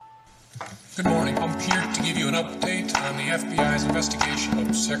Good morning. I'm here to give you an update on the FBI's investigation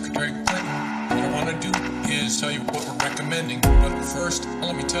of Secretary Clinton. What I want to do is tell you what we're recommending. But first,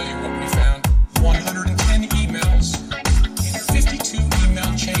 let me tell you what we found. 110 emails in 52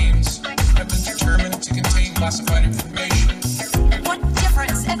 email chains have been determined to contain classified information. What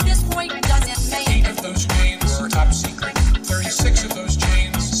difference at this point does it make? 8 of those chains were top secret. 36 of those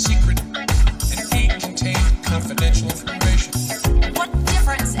chains secret. And 8 contained confidential information. What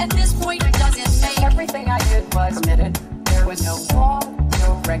difference at this point does it make? Everything I did was permitted. There was no law,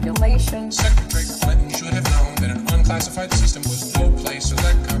 no regulation. Secretary Clinton should have known that an unclassified system was no place for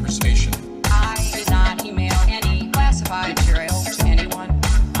that conversation. I did not email any classified material to anyone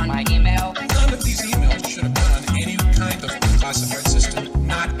on my email. None of these emails should have been on any kind of unclassified system,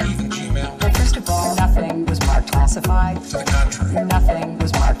 not even Gmail. But first of all, nothing was marked classified. To the contrary, Nothing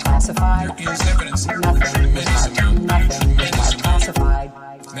was marked classified. there is evidence of Nothing was tremendous marked, amount. nothing was marked classified.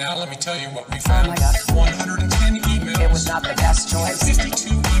 Now let me tell you what we found. Oh my God. 110 emails. It was not the best choice.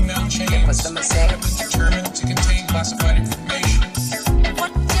 52 email chains It was a mistake. have been determined to contain classified information.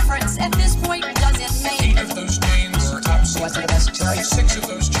 What difference at this point does it 8 make? of those chains were top It wasn't the best choice. 36 of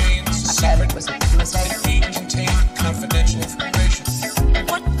those chains I said secret. it was a mistake. And 8 contained confidential information.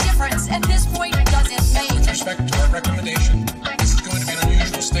 What difference at this point does it With make? respect to our recommendation, this is going to be an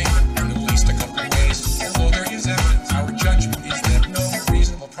unusual statement in at least a couple of ways. Although there is evidence, our judgment is that no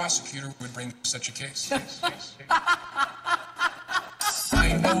reasonable prosecutor would bring such a case.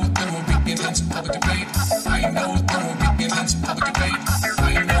 I know there will be intense public debate. I know there will be intense public debate.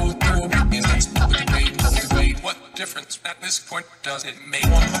 I know there will be intense public debate. What difference at this point does it make?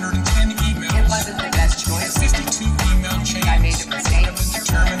 110 emails. It wasn't the best choice. 52 email chains I made a mistake. have been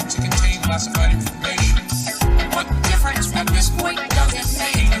determined to contain classified information. What difference at this point does it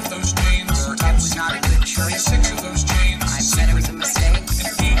make? 8 of those chains were top It was not a good choice. 36 of those chains I said it was a mistake.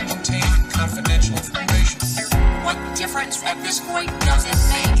 and 8 contained confidential information. What difference at this point does it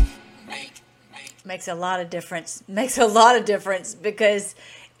make? Makes a lot of difference. Makes a lot of difference because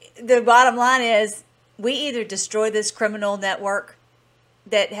the bottom line is we either destroy this criminal network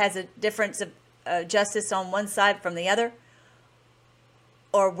that has a difference of justice on one side from the other,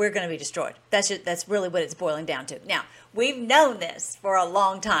 or we're going to be destroyed. That's really what it's boiling down to. Now, we've known this for a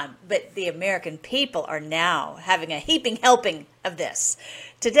long time, but the American people are now having a heaping helping of this.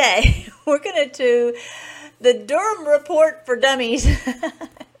 Today, we're going to do the Durham report for dummies.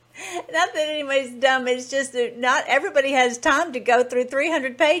 Not that anybody's dumb, it's just that not everybody has time to go through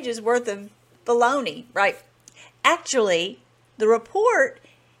 300 pages worth of baloney, right? Actually, the report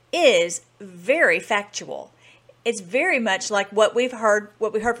is very factual. It's very much like what we heard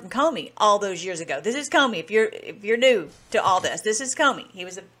from Comey all those years ago. This is Comey. If you're new to all this, this is Comey. He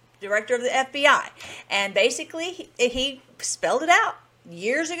was the director of the FBI, and basically he spelled it out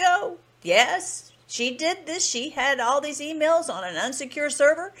years ago. Yes, she did this. She had all these emails on an unsecure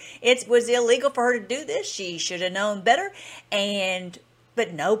server. It was illegal for her to do this. She should have known better.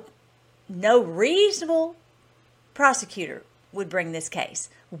 But no reasonable prosecutor would bring this case.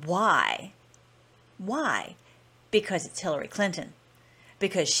 Why? Why? Because it's Hillary Clinton.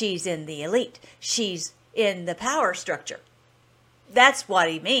 Because she's in the elite. She's in the power structure. That's what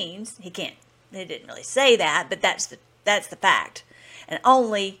he means. He didn't really say that, but that's the fact. And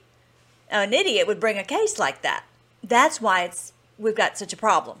only an idiot would bring a case like that. That's why we've got such a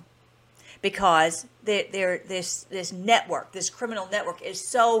problem, because this network, this criminal network, is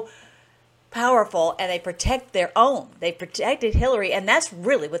so powerful, and they protect their own. They protected Hillary, and that's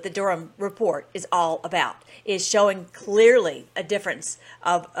really what the Durham report is all about: is showing clearly a difference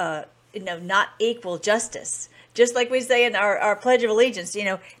of not equal justice. Just like we say in our Pledge of Allegiance,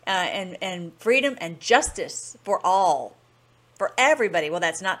 and freedom and justice for all. For everybody. Well,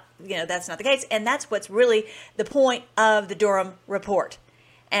 that's not the case. And that's what's really the point of the Durham report.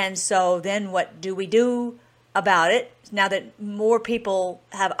 And so then what do we do about it now that more people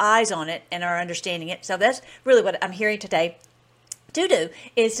have eyes on it and are understanding it? So that's really what I'm hearing today to do,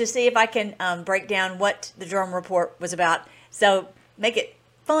 is to see if I can break down what the Durham report was about. So make it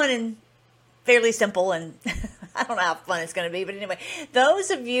fun and fairly simple, and I don't know how fun it's going to be, but anyway, those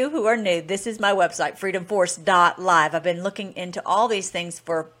of you who are new, this is my website, freedomforce.live. I've been looking into all these things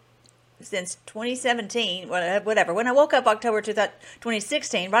since 2017, whatever. When I woke up October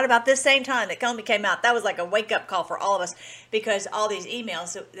 2016, right about this same time that Comey came out, that was like a wake-up call for all of us, because all these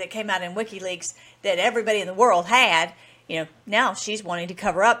emails that came out in WikiLeaks that everybody in the world had, now she's wanting to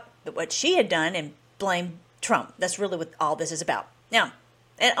cover up what she had done and blame Trump. That's really what all this is about. Now,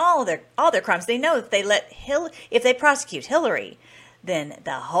 and all their crimes, they know if they prosecute Hillary, then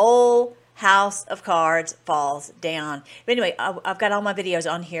the whole House of Cards falls down. But anyway, I've got all my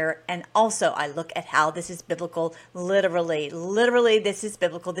videos on here, and also I look at how this is biblical. Literally, this is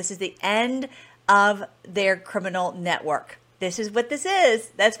biblical. This is the end of their criminal network. This is what this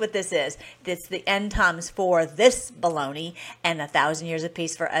is. That's what this is. It's the end times for this baloney and 1,000 years of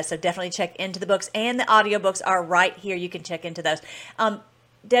peace for us. So definitely check into the books, and the audiobooks are right here. You can check into those.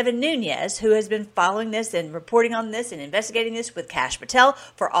 Devin Nunes, who has been following this and reporting on this and investigating this with Kash Patel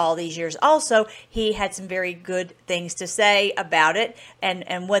for all these years also, he had some very good things to say about it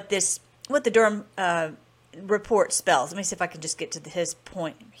and what the Durham report spells. Let me see if I can just get to his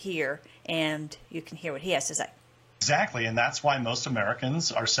point here, and you can hear what he has to say. Exactly, and that's why most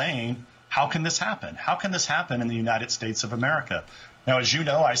Americans are saying, how can this happen? How can this happen in the United States of America? Now, as you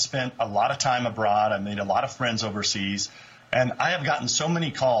know, I spent a lot of time abroad. I made a lot of friends overseas. And I have gotten so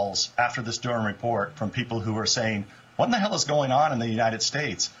many calls after this Durham report from people who are saying, what in the hell is going on in the United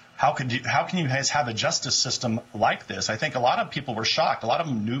States? How can you guys have a justice system like this? I think a lot of people were shocked. A lot of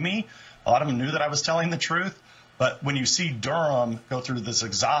them knew me. A lot of them knew that I was telling the truth. But when you see Durham go through this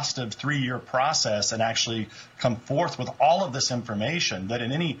exhaustive 3-year process and actually come forth with all of this information, that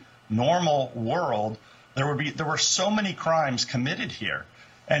in any normal world, there were so many crimes committed here.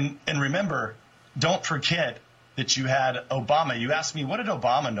 And remember, don't forget that you had Obama. You asked me, what did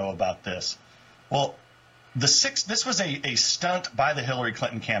Obama know about this? Well, this was a stunt by the Hillary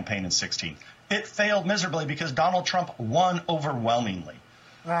Clinton campaign in 2016. It failed miserably because Donald Trump won overwhelmingly.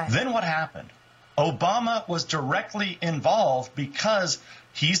 Right. Then what happened? Obama was directly involved because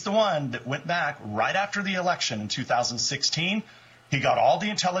he's the one that went back right after the election in 2016. He got all the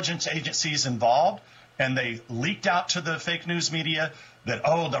intelligence agencies involved, and they leaked out to the fake news media that,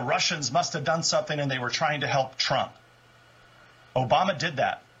 oh, the Russians must have done something and they were trying to help Trump. Obama did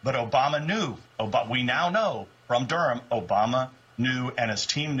that, but Obama knew. We now know from Durham, Obama knew and his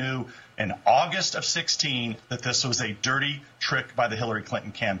team knew in August of 2016 that this was a dirty trick by the Hillary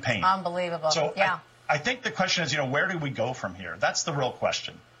Clinton campaign. Unbelievable. So yeah. I think the question is, where do we go from here? That's the real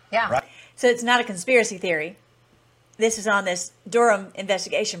question. Yeah. Right? So it's not a conspiracy theory. This is on this Durham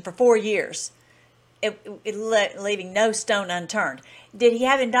investigation for 4 years. Leaving no stone unturned. Did he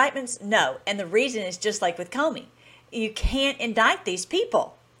have indictments? No. And the reason is just like with Comey. You can't indict these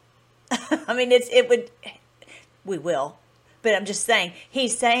people. I mean, we will. But I'm just saying,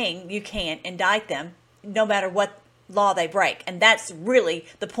 he's saying you can't indict them no matter what law they break. And that's really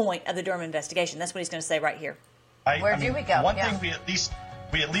the point of the Durham investigation. That's what he's going to say right here. Where do we go? One thing we at least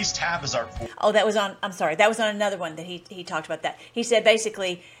have is our... Oh, that was on, I'm sorry, that was on another one that he talked about that. He said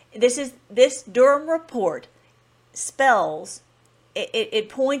basically, this Durham report spells, it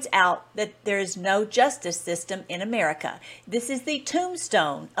points out that there is no justice system in America. This is the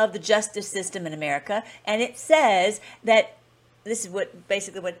tombstone of the justice system in America, and it says that, this is what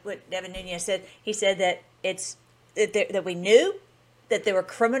Devin Nunes said. He said that that we knew that there were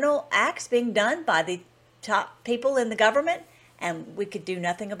criminal acts being done by the top people in the government, and we could do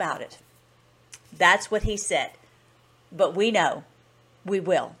nothing about it. That's what he said. But we know, we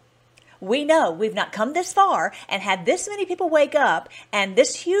will. We know we've not come this far and had this many people wake up and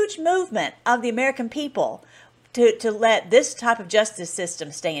this huge movement of the American people to let this type of justice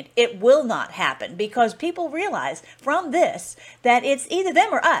system stand. It will not happen because people realize from this that it's either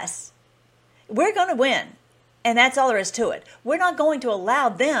them or us. We're going to win, and that's all there is to it. We're not going to allow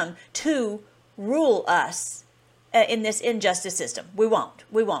them to rule us in this injustice system. We won't.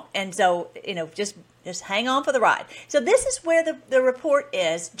 And so, just hang on for the ride. So this is where the report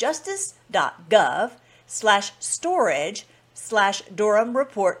is,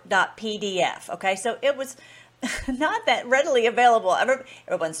 justice.gov/storage/durhamreport.pdf. Okay, so it was not that readily available.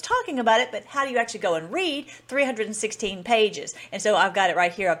 Everyone's talking about it, but how do you actually go and read 316 pages? And so I've got it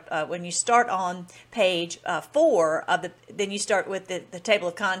right here. When you start on page 4 of then you start with the table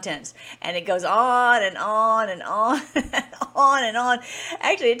of contents, and it goes on and on and on and on and on.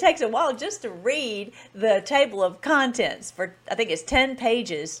 Actually, it takes a while just to read the table of contents for, I think it's 10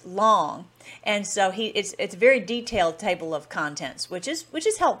 pages long, and so it's a very detailed table of contents, which is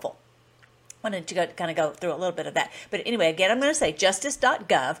helpful. I wanted to kind of go through a little bit of that. But anyway, again, I'm going to say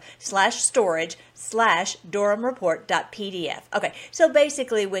justice.gov/storage/durhamreport.pdf. Okay, so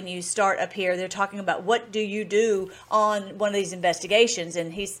basically when you start up here, they're talking about what do you do on one of these investigations.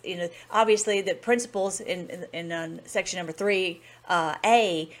 And he's, obviously the principles in section number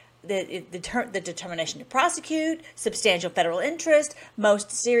 3A, the determination to prosecute, substantial federal interest, most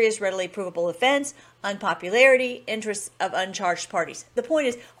serious readily provable offense, unpopularity, interests of uncharged parties. The point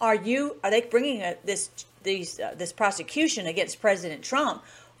is, are they bringing this prosecution against President Trump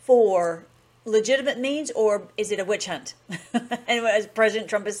for legitimate means, or is it a witch hunt? And as President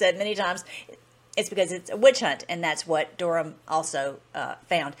Trump has said many times, it's because it's a witch hunt, and that's what Durham also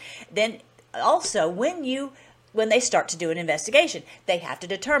found. Then also, when they start to do an investigation, they have to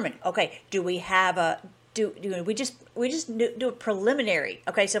determine, okay, do we have a do we just do a preliminary?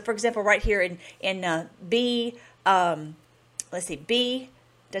 Okay, so for example, right here in B, let's see, B,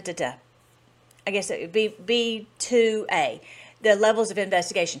 I guess it would be B2A, the levels of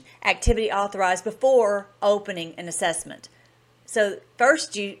investigation, activity authorized before opening an assessment. So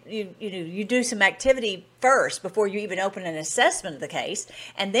first you do some activity first before you even open an assessment of the case,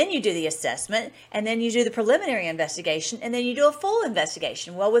 and then you do the assessment, and then you do the preliminary investigation, and then you do a full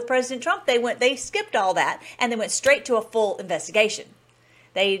investigation. Well, with President Trump, they skipped all that and they went straight to a full investigation.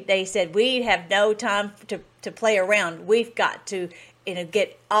 They said, we have no time to play around. We've got to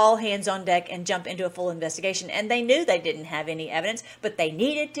get all hands on deck and jump into a full investigation. And they knew they didn't have any evidence, but they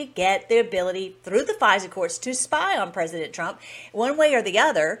needed to get the ability through the FISA courts to spy on President Trump one way or the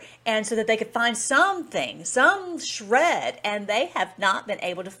other, and so that they could find something, some shred, and they have not been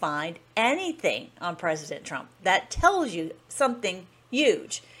able to find anything on President Trump. That tells you something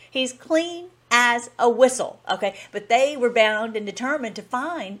huge. He's clean as a whistle, okay? But they were bound and determined to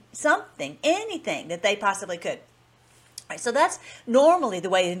find something, anything that they possibly could. All right, so that's normally the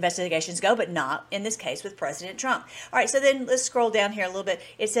way investigations go, but not in this case with President Trump. All right, so then let's scroll down here a little bit.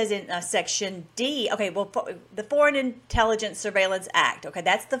 It says in Section D, okay, well, the Foreign Intelligence Surveillance Act, okay,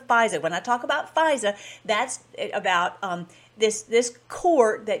 that's the FISA. When I talk about FISA, that's about this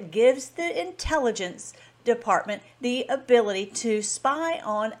court that gives the intelligence department the ability to spy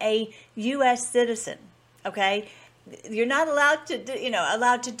on a U.S. citizen, okay? You're not allowed to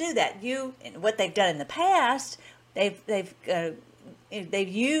do that. What they've done in the past, they've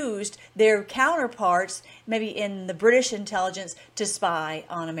used their counterparts maybe in the British intelligence to spy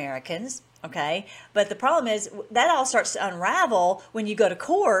on Americans, okay? But the problem is that all starts to unravel when you go to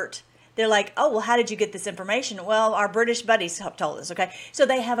court. They're like, oh, well, how did you get this information? Well, our British buddies told us, okay? So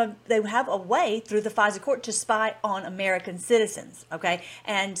they have a way through the FISA court to spy on American citizens, okay?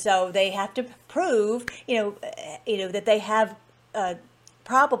 And so they have to prove, that they have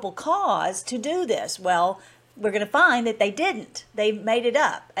probable cause to do this. Well, we're going to find that they didn't. They made it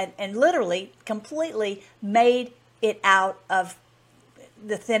up and literally completely made it out of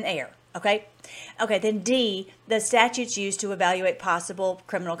the thin air. Okay. Okay. Then D, the statutes used to evaluate possible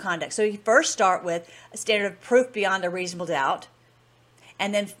criminal conduct. So you first start with a standard of proof beyond a reasonable doubt.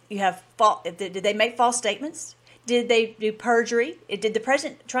 And then you have, did they make false statements? Did they do perjury? Did the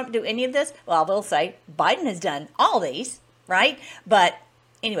President Trump do any of this? Well, I will say Biden has done all these, right? But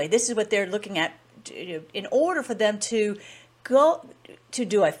anyway, this is what they're looking at. In order for them to go to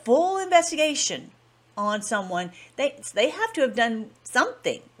do a full investigation on someone, they have to have done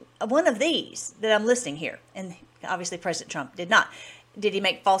something. One of these that I'm listing here, and obviously President Trump did not. Did he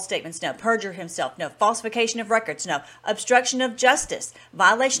make false statements? No. Perjure himself? No. Falsification of records? No. Obstruction of justice?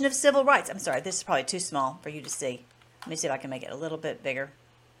 Violation of civil rights? I'm sorry, this is probably too small for you to see. Let me see if I can make it a little bit bigger.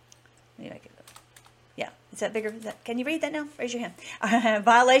 Let me make it. Yeah, is that bigger? Can you read that now? Raise your hand.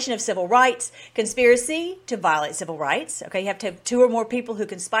 Violation of civil rights, conspiracy to violate civil rights. Okay, you have to have two or more people who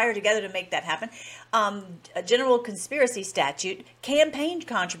conspire together to make that happen. A general conspiracy statute, campaign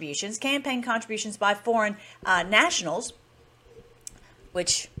contributions by foreign nationals,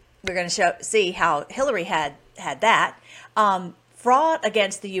 which we're going to see how Hillary had that. Fraud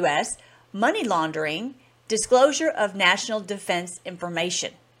against the U.S., money laundering, disclosure of national defense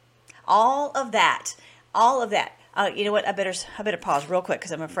information. All of that. You know what? I better pause real quick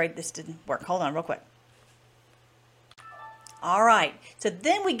because I'm afraid this didn't work. Hold on real quick. All right. So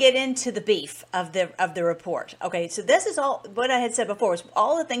then we get into the beef of the report. Okay. So this is all what I had said before, is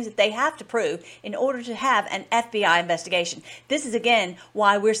all the things that they have to prove in order to have an FBI investigation. This is again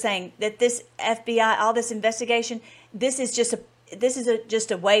why we're saying that this FBI, all this investigation, this is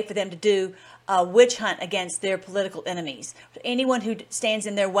just a way for them to do a witch hunt against their political enemies. Anyone who stands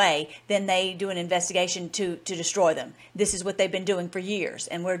in their way, then they do an investigation to destroy them. This is what they've been doing for years,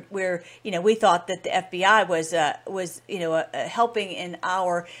 and we thought that the FBI was helping in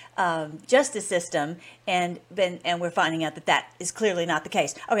our justice system, and we're finding out that is clearly not the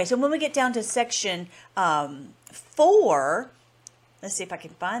case. Okay, so when we get down to Section 4, let's see if I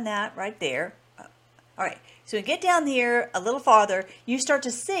can find that right there. All right. So we get down here a little farther, you start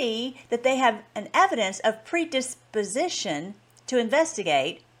to see that they have an evidence of predisposition to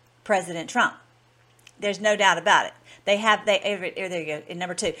investigate President Trump. There's no doubt about it. There you go, in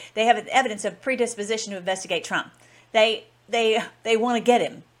number 2. They have evidence of predisposition to investigate Trump. They want to get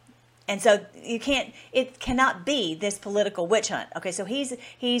him. And so it cannot be this political witch hunt. Okay, so he's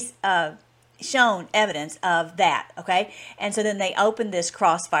shown evidence of that, okay? And so then they opened this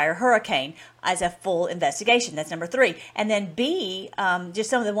Crossfire hurricane as a full investigation. That's number 3. And then B, just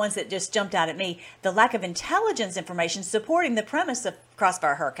some of the ones that just jumped out at me, the lack of intelligence information supporting the premise of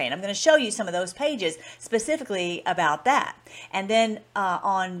Crossfire hurricane. I'm going to show you some of those pages specifically about that. And then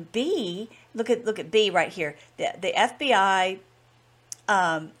on B, look at B right here. The FBI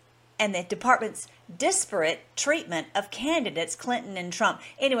and the department's disparate treatment of candidates Clinton and Trump.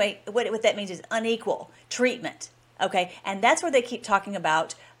 Anyway, what that means is unequal treatment. Okay, and that's where they keep talking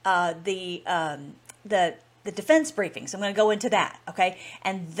about the defense briefing. So I'm going to go into that. Okay,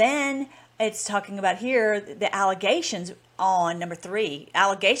 and then it's talking about here the allegations on number 3,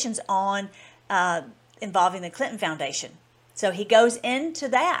 allegations on involving the Clinton Foundation. So he goes into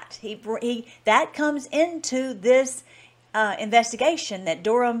that. That comes into this investigation that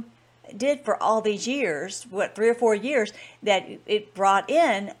Durham did for all these years, 3 or 4 years, that it brought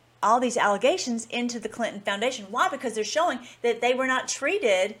in all these allegations into the Clinton Foundation. Why? Because they're showing that they were not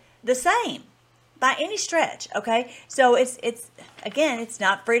treated the same by any stretch. Okay, so it's again, it's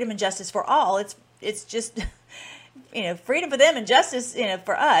not freedom and justice for all. It's just freedom for them and justice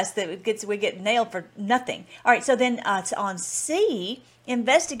for us that we get nailed for nothing. All right, so then it's on C,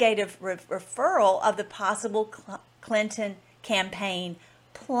 investigative referral of the possible Clinton campaign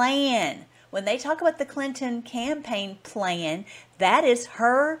plan. When they talk about the Clinton campaign plan, that is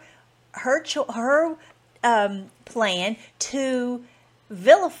her plan to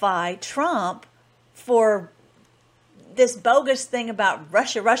vilify Trump for this bogus thing about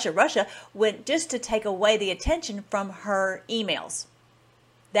Russia, just to take away the attention from her emails.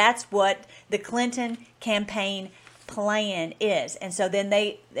 That's what the Clinton campaign plan is. And so then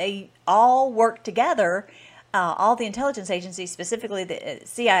they all work together, all the intelligence agencies, specifically the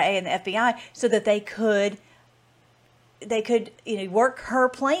CIA and the FBI, so that they could work her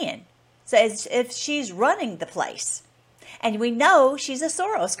plan. So as if she's running the place. And we know she's a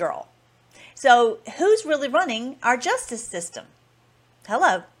Soros girl. So who's really running our justice system?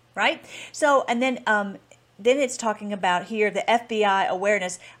 Hello, right? So, and then it's talking about here the FBI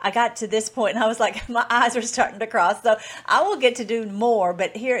awareness. I got to this point and I was like, my eyes were starting to cross. So I will get to do more,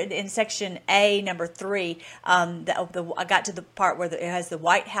 but here in section A, number 3, I got to the part where it has the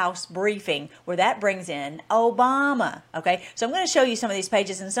White House briefing, where that brings in Obama. Okay, so I'm going to show you some of these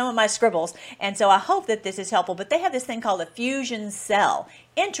pages and some of my scribbles, and so I hope that this is helpful. But they have this thing called a fusion cell.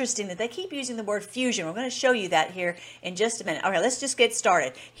 Interesting that they keep using the word fusion. We're going to show you that here in just a minute. Okay, let's just get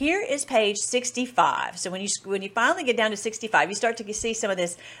started. Here is page 65. So when you finally get down to 65, you start to see some of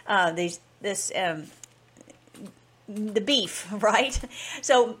this the beef, right?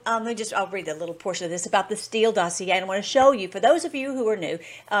 So I'll read a little portion of this about the Steele dossier, and I want to show you, for those of you who are new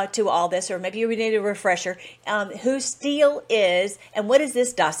to all this, or maybe you need a refresher, who Steele is and what is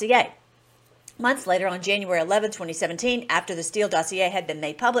this dossier. Months later, on January 11, 2017, after the Steele dossier had been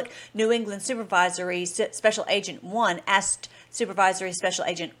made public, New England Supervisory Special Agent 1 asked Supervisory Special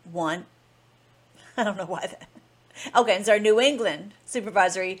Agent 1, I don't know why that. Okay, and so New England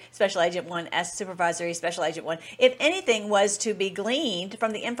Supervisory Special Agent 1 asked Supervisory Special Agent 1 if anything was to be gleaned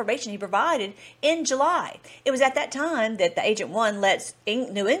from the information he provided in July. It was at that time that the Agent 1 lets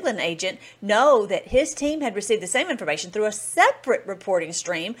New England agent know that his team had received the same information through a separate reporting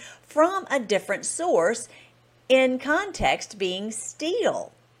stream from a different source, in context being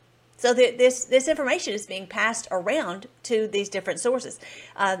Steele. So this information is being passed around to these different sources,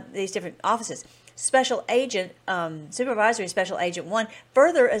 these different offices. Special Agent, Supervisory Special Agent 1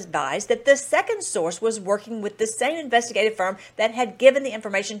 further advised that the second source was working with the same investigative firm that had given the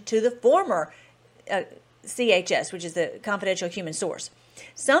information to the former CHS, which is the confidential human source.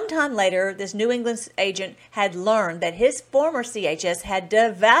 Sometime later, this New England agent had learned that his former CHS had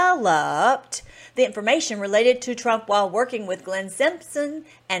developed the information related to Trump while working with Glenn Simpson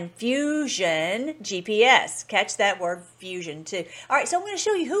and Fusion GPS. Catch that word, Fusion, too. All right, so I'm going to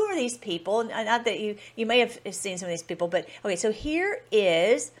show you who are these people. Not that you may have seen some of these people, but okay, so here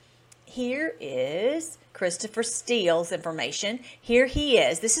is Christopher Steele's information. Here he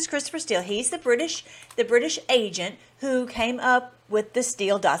is. This is Christopher Steele. He's the British agent who came up with the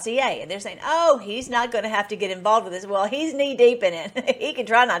Steele dossier. And they're saying, oh, he's not going to have to get involved with this. Well, he's knee deep in it. He can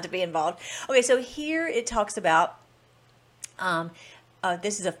try not to be involved. Okay, so here it talks about,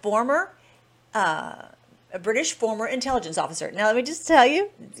 this is a British former intelligence officer. Now, let me just tell you,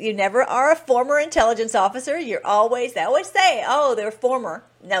 you never are a former intelligence officer. They always say, oh, they're former.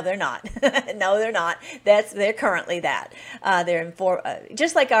 No, they're not. No, they're not. They're currently that. They're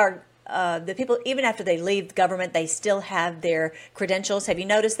just like the people, even after they leave the government, they still have their credentials. Have you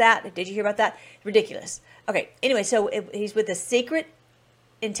noticed that? Did you hear about that? Ridiculous. Okay. Anyway, so he's with the secret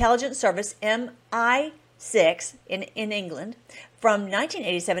intelligence service, MI6, in England, from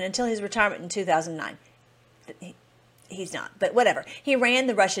 1987 until his retirement in 2009. He's not, but whatever. He ran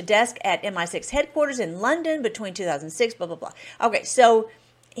the Russia desk at MI6 headquarters in London between 2006, blah, blah, blah. Okay, so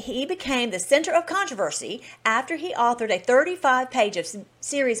he became the center of controversy after he authored a 35-page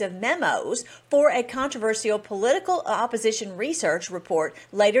series of memos for a controversial political opposition research report,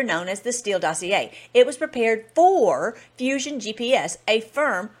 later known as the Steele dossier. It was prepared for Fusion GPS, a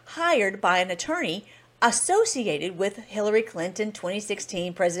firm hired by an attorney associated with Hillary Clinton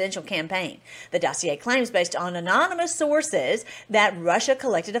 2016 presidential campaign. The dossier claims, based on anonymous sources, that Russia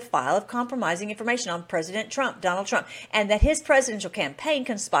collected a file of compromising information on President Trump, Donald Trump, and that his presidential campaign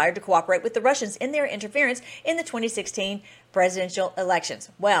conspired to cooperate with the Russians in their interference in the 2016 presidential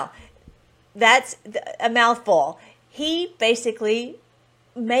elections. Well, that's a mouthful. He basically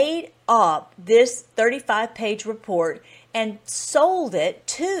made up this 35-page report and sold it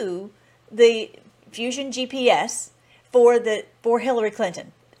to the Fusion GPS for Hillary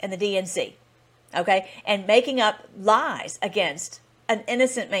Clinton and the DNC, okay, and making up lies against an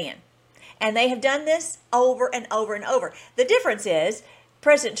innocent man. And they have done this over and over and over. The difference is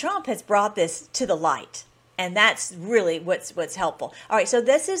President Trump has brought this to the light, and that's really what's helpful. All right, so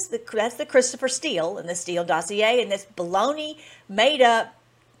that's the Christopher Steele and the Steele dossier and this baloney made up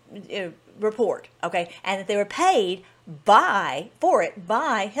report, okay, and that they were paid by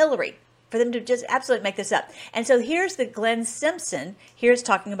Hillary, for them to just absolutely make this up. And so here's the Glenn Simpson. Here's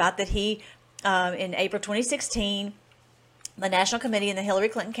talking about that he, in April 2016, the National Committee in the Hillary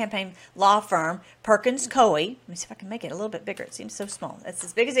Clinton campaign law firm, Perkins Coie. Let me see if I can make it a little bit bigger. It seems so small. That's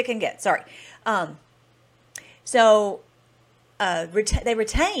as big as it can get. Sorry. They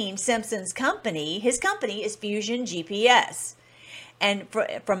retained Simpson's company. His company is Fusion GPS. And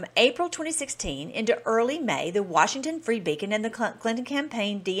from April 2016 into early May, the Washington Free Beacon and the Clinton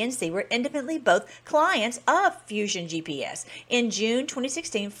campaign DNC were independently both clients of Fusion GPS. In June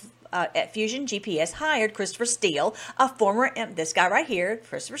 2016, Fusion GPS hired Christopher Steele, a former, this guy right here,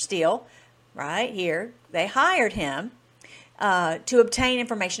 Christopher Steele, right here, they hired him to obtain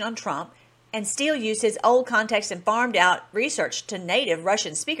information on Trump. And Steele used his old contacts and farmed out research to native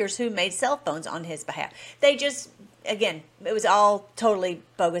Russian speakers who made cell phones on his behalf. They just, again, it was all totally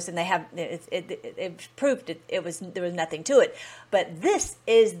bogus, and they have it proved there was nothing to it. But this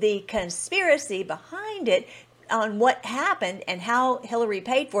is the conspiracy behind it, on what happened and how Hillary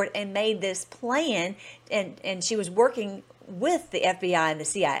paid for it and made this plan, and she was working with the FBI and the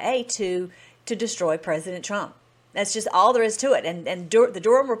CIA to destroy President Trump. That's just all there is to it, and the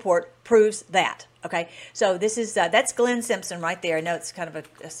Durham report proves that. Okay, so this is that's Glenn Simpson right there. I know it's kind of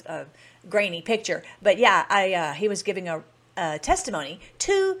a grainy picture, but yeah, he was giving a testimony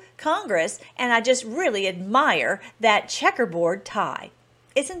to Congress, and I just really admire that checkerboard tie.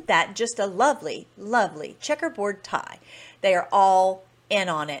 Isn't that just a lovely, lovely checkerboard tie? They are all in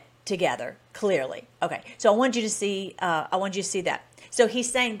on it together, clearly. Okay, so I want you to see. that. So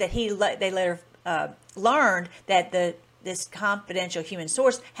he's saying that they later learned that this confidential human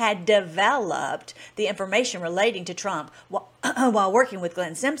source had developed the information relating to Trump while working with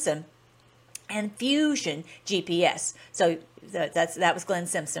Glenn Simpson and Fusion GPS. So that was Glenn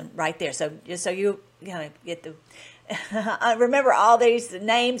Simpson right there. So just so you kind of get the remember all these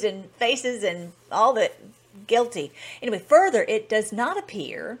names and faces and all the guilty. Anyway, further, it does not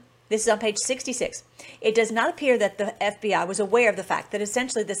appear. This is on page 66. It does not appear that the FBI was aware of the fact that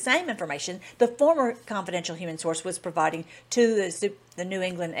essentially the same information the former confidential human source was providing to the New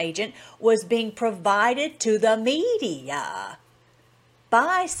England agent was being provided to the media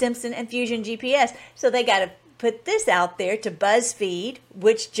by Simpson and Fusion GPS. So they got to put this out there to BuzzFeed,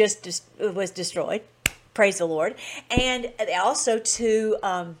 which just was destroyed. Praise the Lord. And also to,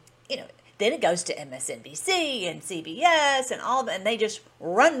 then it goes to MSNBC and CBS and all of it, and they just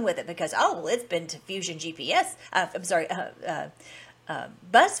run with it because, it's been to Fusion GPS.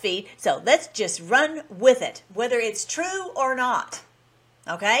 BuzzFeed. So let's just run with it, whether it's true or not.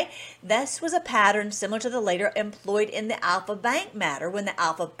 Okay? This was a pattern similar to the later employed in the Alpha Bank matter, when the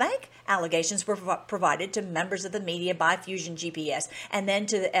Alpha Bank allegations were provided to members of the media by Fusion GPS and then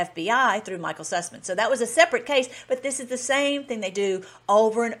to the FBI through Michael Sussman. So that was a separate case, but this is the same thing they do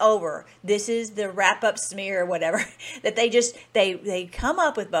over and over. This is the wrap-up smear or whatever, that they come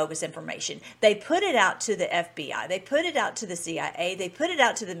up with bogus information. They put it out to the FBI. They put it out to the CIA. They put it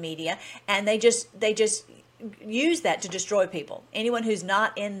out to the media, and they just use that to destroy people. Anyone who's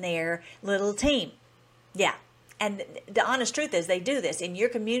not in their little team. Yeah. And the honest truth is they do this in your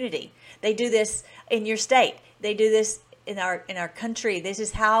community. They do this in your state. They do this in our country, this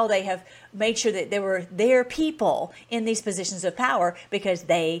is how they have made sure that there were their people in these positions of power, because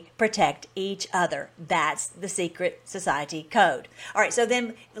they protect each other. That's the secret society code. All right, so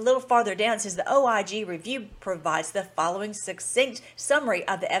then a little farther down it says the OIG review provides the following succinct summary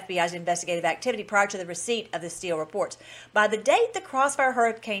of the FBI's investigative activity prior to the receipt of the Steele reports. By the date the Crossfire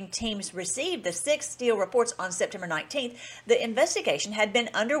Hurricane teams received the 6 Steele reports on September 19th, the investigation had been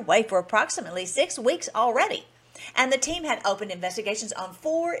underway for approximately 6 weeks already. And the team had opened investigations on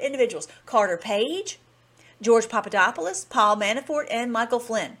 4 individuals: Carter Page, George Papadopoulos, Paul Manafort, and Michael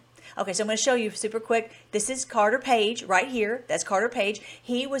Flynn. Okay, so I'm going to show you super quick. This is Carter Page right here. That's Carter Page.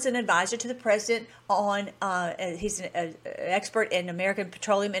 He was an advisor to the president on, he's an expert in American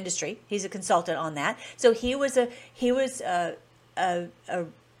petroleum industry. He's a consultant on that. So he was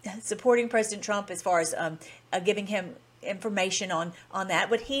supporting President Trump as far as giving him information on that.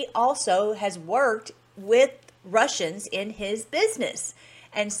 But he also has worked with Russians in his business.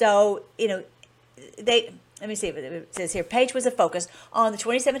 And so, let me see if it says here. Page was a focus on the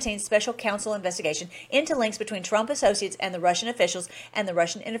 2017 special counsel investigation into links between Trump associates and the Russian officials and the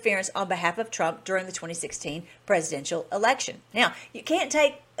Russian interference on behalf of Trump during the 2016 presidential election. Now, you can't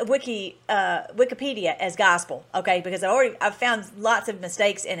take Wikipedia as gospel, okay? Because I've found lots of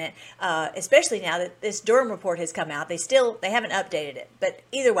mistakes in it, especially now that this Durham report has come out. They haven't updated it, but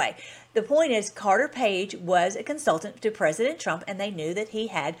either way, the point is Carter Page was a consultant to President Trump, and they knew that he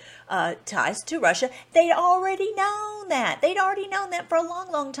had ties to Russia. They'd already known that. They'd already known that for a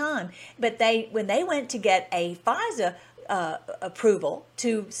long, long time. But when they went to get a FISA approval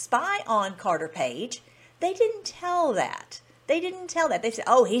to spy on Carter Page, they didn't tell that. They didn't tell that. They said,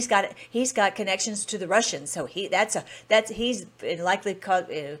 "Oh, he's got connections to the Russians, so he's likely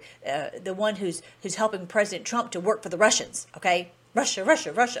the one who's helping President Trump to work for the Russians." Okay, Russia.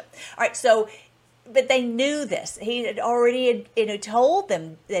 All right, so, but they knew this. He had already told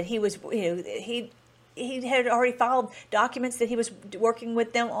them that he was he had already filed documents that he was working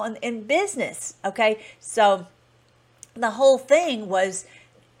with them on in business. Okay, so the whole thing was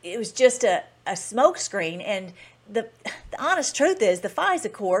just a smokescreen. And the honest truth is the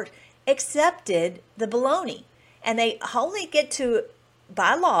FISA court accepted the baloney, and they only get to,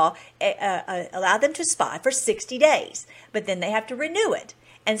 by law, allow them to spy for 60 days, but then they have to renew it.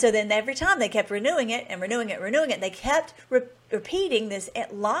 And so then every time they kept renewing it, they kept repeating this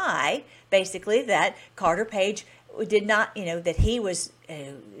lie, basically, that Carter Page did not, that he was,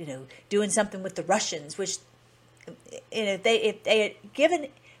 doing something with the Russians, which, if they had given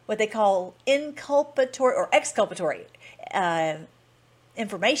what they call inculpatory or exculpatory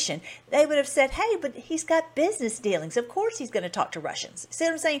information, they would have said, "Hey, but he's got business dealings. Of course he's going to talk to Russians." See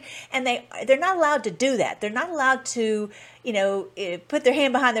what I'm saying? And they're not allowed to do that. They're not allowed to, put their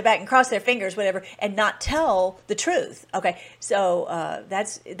hand behind their back and cross their fingers, whatever, and not tell the truth. Okay, so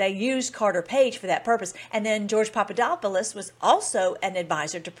they used Carter Page for that purpose. And then George Papadopoulos was also an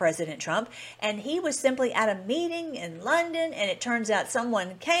advisor to President Trump, and he was simply at a meeting in London, and it turns out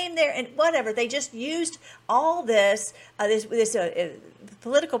someone came there, and whatever. They just used all this. This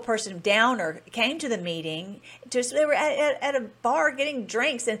political person, Downer, came to the meeting. They were at a bar getting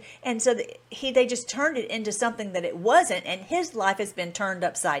drinks, and so they just turned it into something that it wasn't, and his life has been turned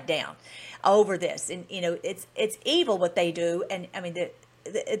upside down over this. And it's evil what they do. And I mean,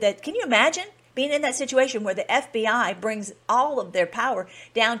 can you imagine being in that situation where the FBI brings all of their power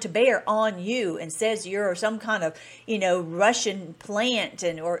down to bear on you and says you're some kind of, Russian plant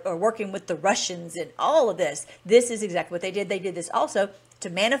or working with the Russians and all of this? This is exactly what they did. They did this also to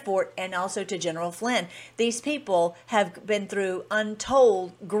Manafort and also to General Flynn. These people have been through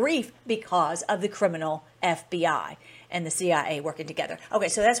untold grief because of the criminal FBI and the CIA working together. Okay,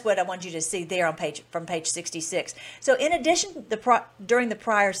 so that's what I want you to see there from page 66. So in addition, during the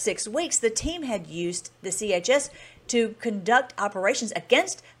prior 6 weeks, the team had used the CHS to conduct operations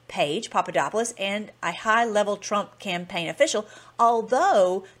against Page, Papadopoulos, and a high-level Trump campaign official,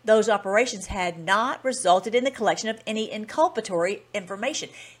 although those operations had not resulted in the collection of any inculpatory information.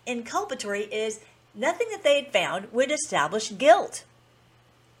 Inculpatory is nothing that they had found would establish guilt,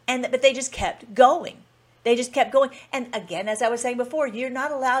 but they just kept going. They just kept going. And again, as I was saying before, you're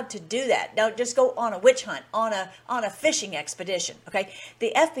not allowed to do that. Don't just go on a witch hunt, on a fishing expedition. Okay.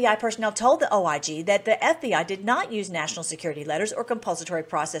 The FBI personnel told the OIG that the FBI did not use national security letters or compulsory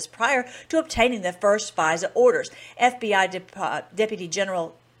process prior to obtaining the first FISA orders. FBI Deputy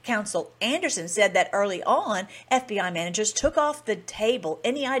General Counsel Anderson said that early on, FBI managers took off the table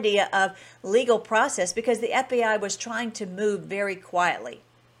any idea of legal process because the FBI was trying to move very quietly.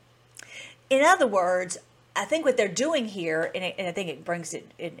 In other words, I think what they're doing here, and I think it brings it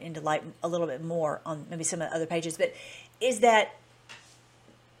into light a little bit more on maybe some of the other pages, but is that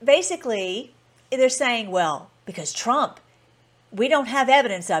basically they're saying, well, because Trump, we don't have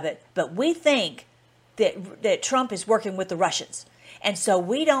evidence of it, but we think that Trump is working with the Russians. And so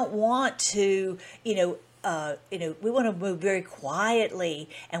we don't want to, we want to move very quietly,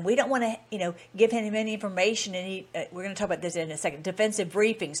 and we don't want to, give him any information. And we're going to talk about this in a second. Defensive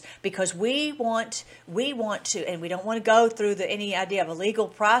briefings, because we want to, and we don't want to go through any idea of a legal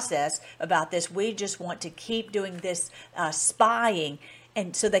process about this. We just want to keep doing this spying,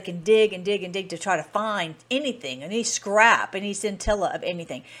 and so they can dig and dig and dig to try to find anything, any scrap, any scintilla of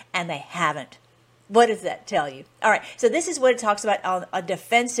anything, and they haven't. What does that tell you? All right, so this is what it talks about on a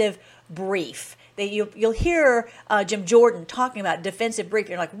defensive brief. That you'll hear Jim Jordan talking about defensive brief.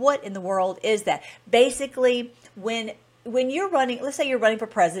 You're like, what in the world is that? Basically, when you're running, let's say you're running for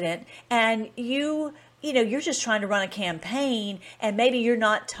president, and you're just trying to run a campaign, and maybe you're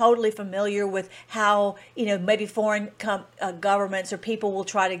not totally familiar with how maybe foreign governments or people will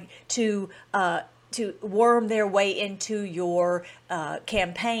try to worm their way into your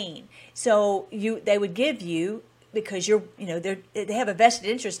campaign. So they would give you, because they have a vested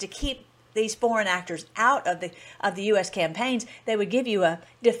interest to keep these foreign actors out of the U.S. campaigns. They would give you a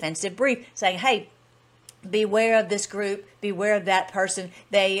defensive brief saying, hey, beware of this group, beware of that person.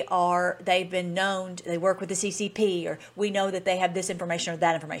 They've been known, they work with the CCP, or we know that they have this information or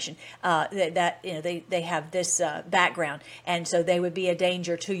that information, they have this background, and so they would be a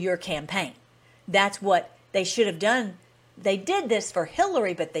danger to your campaign. That's what they should have done. They did this for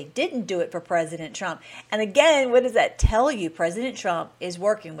Hillary, but they didn't do it for President Trump. And again, what does that tell you? President Trump is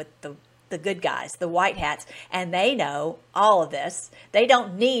working with the good guys, the white hats, and they know all of this. They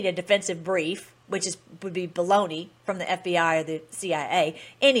don't need a defensive brief, which would be baloney from the FBI or the CIA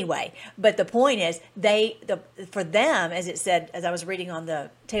anyway. But the point is, for them, as it said, as I was reading on the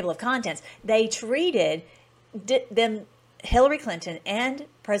table of contents, they treated them, Hillary Clinton and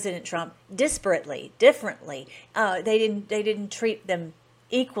President Trump, disparately, differently. They didn't treat them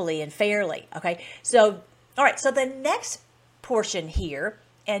equally and fairly. Okay, so all right. So the next portion here,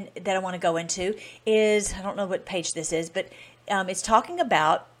 and that I want to go into, is, I don't know what page this is, but it's talking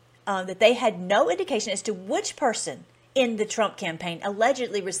about that they had no indication as to which person in the Trump campaign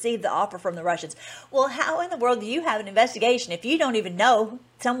allegedly received the offer from the Russians. Well, how in the world do you have an investigation if you don't even know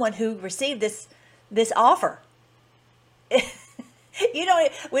someone who received this offer?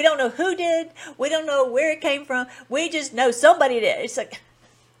 We don't know who did. We don't know where it came from. We just know somebody did. It's like,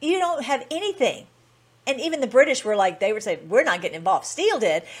 you don't have anything. And even the British were like, they were saying, we're not getting involved. Steele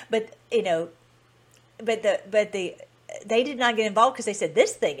did, but they did not get involved because they said,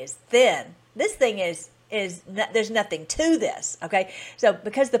 this thing is thin. This thing is there's nothing to this. Okay. So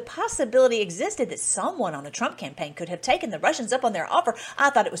because the possibility existed that someone on the Trump campaign could have taken the Russians up on their offer, I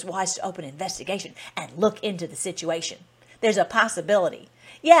thought it was wise to open an investigation and look into the situation. There's a possibility.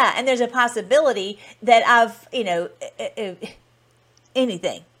 Yeah. And there's a possibility that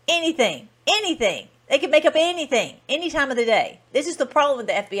anything. They can make up anything, any time of the day. This is the problem with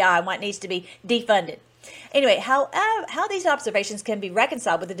the FBI and why it needs to be defunded. Anyway, how these observations can be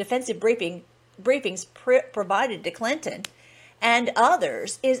reconciled with the defensive briefings provided to Clinton and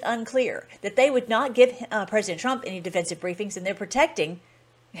others is unclear. That they would not give President Trump any defensive briefings, and they're protecting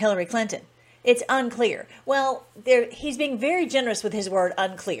Hillary Clinton. It's unclear. Well, he's being very generous with his word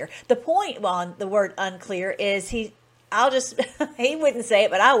unclear. The point on the word unclear is he wouldn't say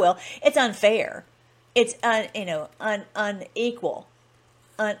it, but I will. It's unfair. It's unequal.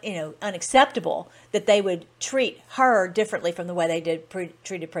 Unacceptable that they would treat her differently from the way they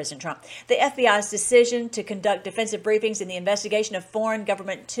treated President Trump. The FBI's decision to conduct defensive briefings in the investigation of foreign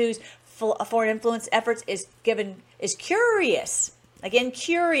government two's foreign influence efforts is curious. Again,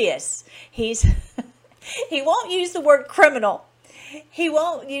 curious. He won't use the word criminal. He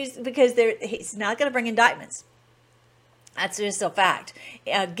won't use, because he's not going to bring indictments. That's just a fact.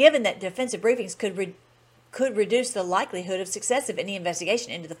 Given that defensive briefings could reduce the likelihood of success of any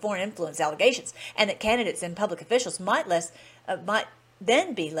investigation into the foreign influence allegations, and that candidates and public officials might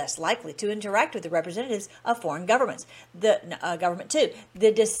then be less likely to interact with the representatives of foreign governments. The government too.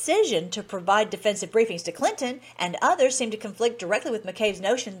 The decision to provide defensive briefings to Clinton and others seemed to conflict directly with McCabe's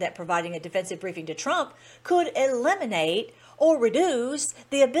notion that providing a defensive briefing to Trump could eliminate or reduce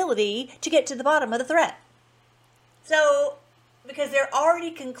the ability to get to the bottom of the threat. So, because they're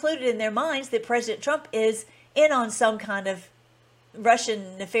already concluded in their minds that President Trump is in on some kind of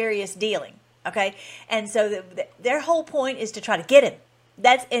Russian nefarious dealing, okay? And so their whole point is to try to get him.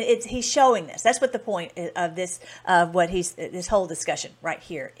 he's showing this. That's what the point of this, this whole discussion right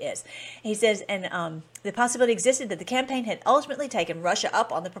here is. He says, and the possibility existed that the campaign had ultimately taken Russia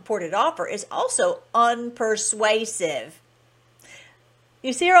up on the purported offer is also unpersuasive.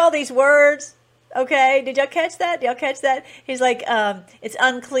 You see all these words? Okay, did y'all catch that? Did y'all catch that? He's like, it's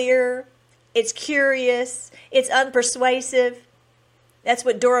unclear, it's curious, it's unpersuasive. That's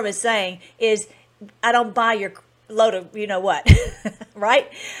what Durham is saying, is I don't buy your load of you know what, right?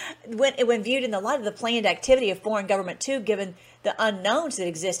 When viewed in the light of the planned activity of foreign government too, given the unknowns that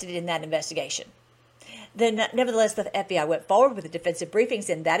existed in that investigation. Then, nevertheless, the FBI went forward with the defensive briefings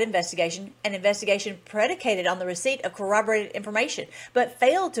in that investigation, an investigation predicated on the receipt of corroborated information, but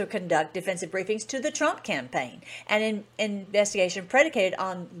failed to conduct defensive briefings to the Trump campaign, and an investigation predicated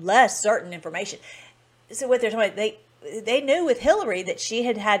on less certain information. So what they're talking about, they knew with Hillary that she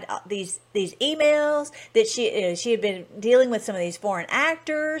had these emails, that she had been dealing with some of these foreign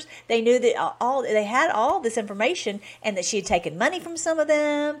actors. They knew that they had all this information, and that she had taken money from some of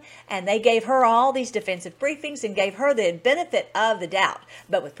them, and they gave her all these defensive briefings and gave her the benefit of the doubt.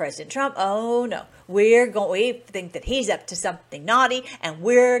 But with President Trump, oh no, we think that he's up to something naughty, and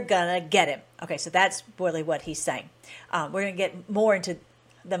we're gonna get him. Okay, so that's really what he's saying. We're gonna get more into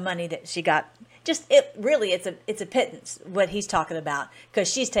the money that she got. It's a pittance what he's talking about, because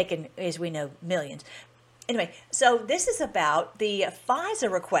she's taken, as we know, millions. Anyway, so this is about the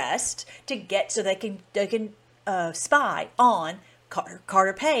FISA request to get so they can spy on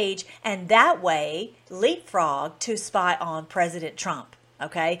Carter Page, and that way leapfrog to spy on President Trump.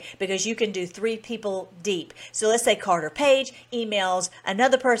 Okay, because you can do 3 people deep. So let's say Carter Page emails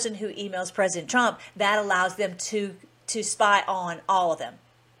another person who emails President Trump. That allows them to spy on all of them.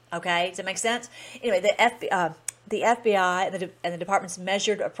 Okay, does that make sense? Anyway, the FBI and the department's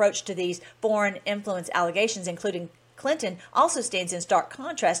measured approach to these foreign influence allegations, including Clinton, also stands in stark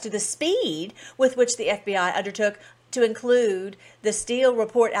contrast to the speed with which the FBI undertook to include the Steele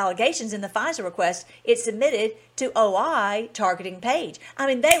report allegations in the FISA request it submitted to OI targeting Page. I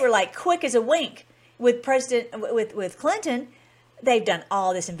mean, they were like quick as a wink. With Clinton, they've done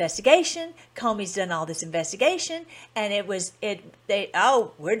all this investigation. Comey's done all this investigation, and we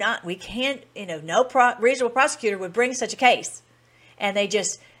can't, no reasonable prosecutor would bring such a case. And they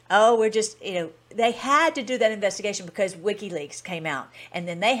just, they had to do that investigation because WikiLeaks came out, and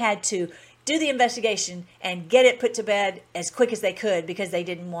then they had to do the investigation and get it put to bed as quick as they could because they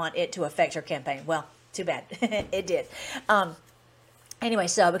didn't want it to affect her campaign. Well, too bad. It did. Anyway,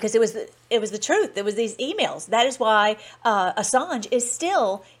 so because it was the truth. There was these emails. That is why Assange is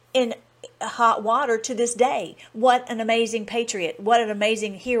still in hot water to this day. What an amazing patriot! What an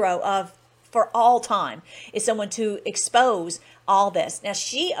amazing hero for all time is someone to expose all this. Now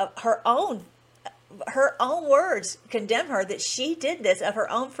her own words condemn her that she did this of her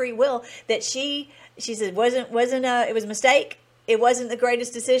own free will. That she said it was a mistake. It wasn't the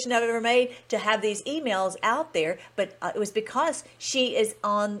greatest decision I've ever made to have these emails out there, but it was because she is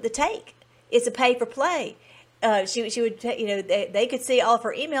on the take. It's a pay for play. She would, they could see all of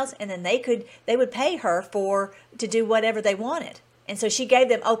her emails, and then they would pay her to do whatever they wanted. And so she gave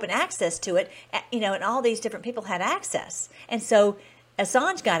them open access to it, and all these different people had access. And so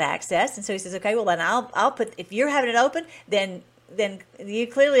Assange got access, and so he says, okay, well then I'll put, if you're having it open, then you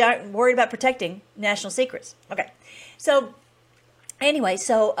clearly aren't worried about protecting national secrets. Okay, so. Anyway,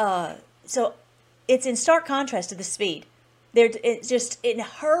 so it's in stark contrast to the speed. It's just in a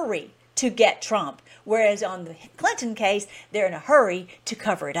hurry to get Trump, whereas on the Clinton case, they're in a hurry to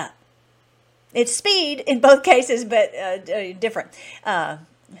cover it up. It's speed in both cases, but different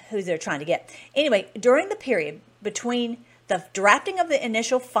who they're trying to get. Anyway, during the period between the drafting of the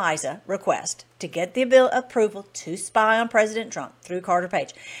initial FISA request to get the approval to spy on President Trump through Carter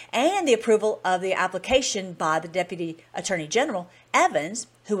Page, and the approval of the application by the Deputy Attorney General Evans,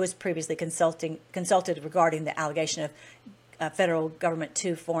 who was previously consulted regarding the allegation of federal government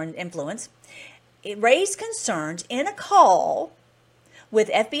to foreign influence, it raised concerns in a call with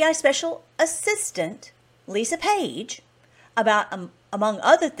FBI Special Assistant Lisa Page about, among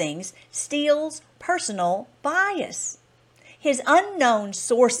other things, Steele's personal bias. His unknown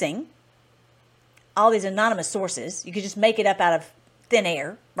sourcing, all these anonymous sources, you could just make it up out of thin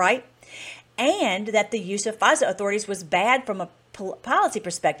air, right? And that the use of FISA authorities was bad from a policy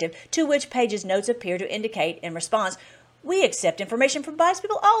perspective, to which Page's notes appear to indicate in response, we accept information from biased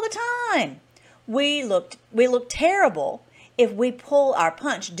people all the time. We look terrible if we pull our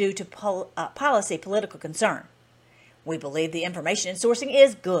punch due to policy political concern. We believe the information and sourcing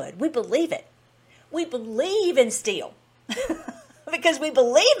is good. We believe it. We believe in Steele. Because we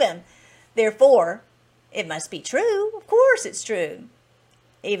believe him. Therefore, it must be true. Of course it's true.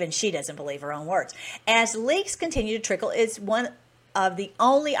 Even she doesn't believe her own words. As leaks continue to trickle, it's one of the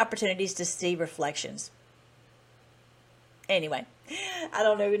only opportunities to see reflections. Anyway, I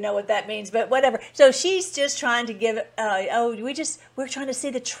don't even know what that means, but whatever. So she's just trying to give, we're trying to see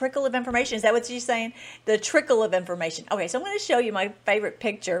the trickle of information. Is that what she's saying? The trickle of information. Okay, so I'm going to show you my favorite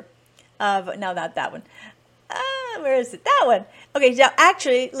picture of, no, not that one. Where is it? That one. Okay, so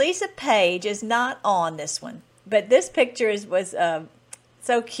actually, Lisa Page is not on this one, but this picture was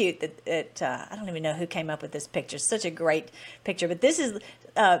so cute that I don't even know who came up with this picture. It's such a great picture, but this is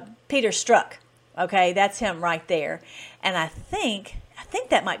Peter Strzok. Okay, that's him right there, and I think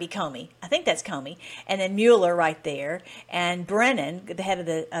that might be Comey. I think that's Comey, and then Mueller right there, and Brennan, the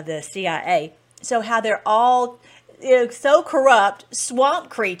head of the CIA. So how they're all so corrupt, swamp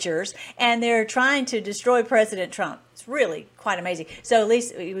creatures, and they're trying to destroy President Trump. It's really quite amazing. So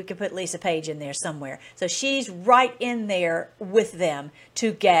we could put Lisa Page in there somewhere. So she's right in there with them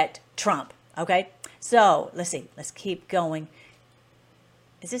to get Trump. Okay, so let's see. Let's keep going.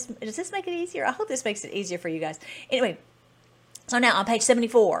 Does this make it easier? I hope this makes it easier for you guys. Anyway, so now on page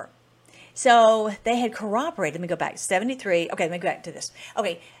 74. So they had corroborated. Let me go back. 73. Okay, let me go back to this.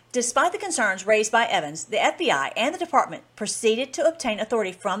 Okay. Despite the concerns raised by Evans, the FBI and the department proceeded to obtain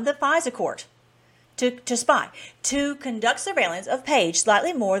authority from the FISA court to spy, to conduct surveillance of Page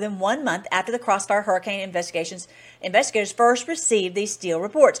slightly more than 1 month after the Crossfire Hurricane investigators first received these Steele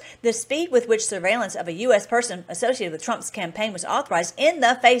reports. The speed with which surveillance of a U.S. person associated with Trump's campaign was authorized in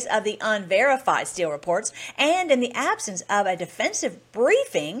the face of the unverified Steele reports and in the absence of a defensive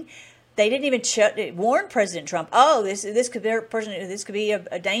briefing. They didn't even warn President Trump, oh, this could be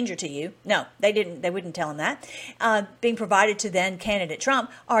a danger to you. No, they didn't. They wouldn't tell him that. Being provided to then candidate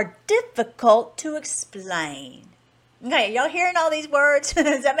Trump are difficult to explain. Okay, y'all hearing all these words?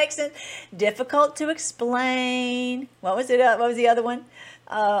 Does that make sense? Difficult to explain. What was it? What was the other one?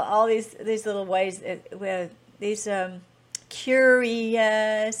 All these little ways. These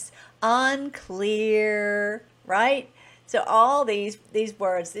curious, unclear, right? So all these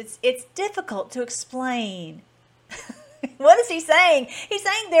words, it's difficult to explain. What is he saying? He's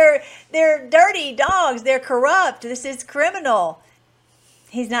saying they're dirty dogs, they're corrupt, this is criminal.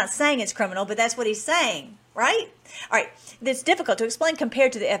 He's not saying it's criminal, but that's what he's saying, right? All right, it's difficult to explain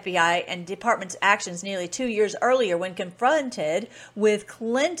compared to the FBI and department's actions nearly 2 years earlier when confronted with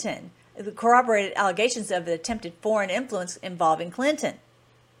Clinton, the corroborated allegations of the attempted foreign influence involving Clinton.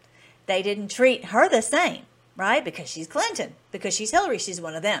 They didn't treat her the same. Right? Because she's Clinton. Because she's Hillary. She's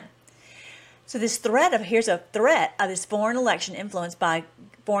one of them. So here's a threat of this foreign election influenced by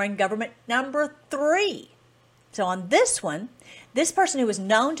foreign government number 3. So on this one, this person who was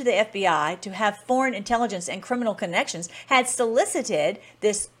known to the FBI to have foreign intelligence and criminal connections had solicited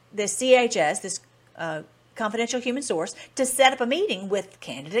this CHS, this confidential human source, to set up a meeting with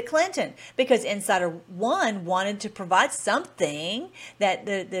candidate Clinton because Insider 1 wanted to provide something that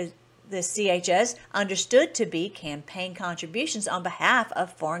the CHS understood to be campaign contributions on behalf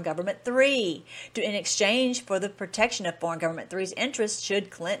of Foreign Government 3 in exchange for the protection of Foreign Government 3's interests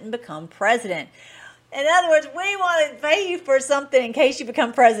should Clinton become president. In other words, we want to pay you for something in case you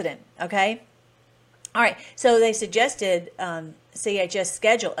become president, okay? All right, so they suggested CHS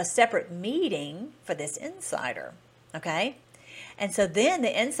schedule a separate meeting for this insider, okay? And so then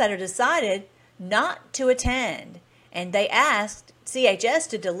the insider decided not to attend, and they asked CHS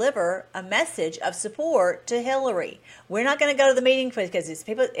to deliver a message of support to Hillary. We're not going to go to the meeting because if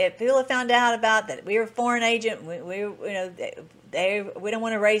people have found out about that we were a foreign agent, we don't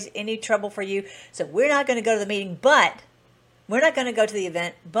want to raise any trouble for you, so we're not going to go to the meeting. But we're not going to go to the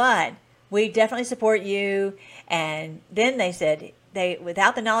event. But we definitely support you. And then they said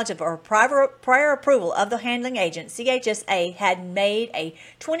without the knowledge of or prior approval of the handling agent, CHSA had made a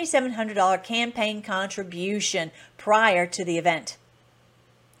 $2,700 campaign contribution prior to the event.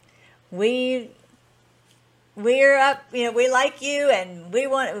 We're up, we like you, and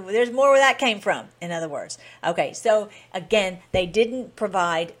there's more where that came from, in other words. Okay, so again, they didn't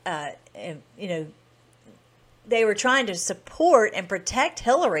provide, they were trying to support and protect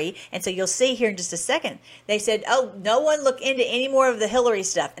Hillary, and so you'll see here in just a second, they said, oh, no one look into any more of the Hillary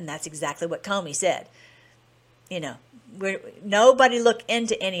stuff, and that's exactly what Comey said. Nobody look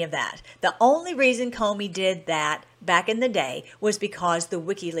into any of that. The only reason Comey did that back in the day was because the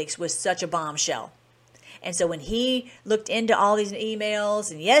WikiLeaks was such a bombshell. And so when he looked into all these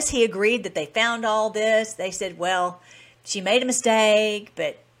emails, and yes, he agreed that they found all this, they said, well, she made a mistake,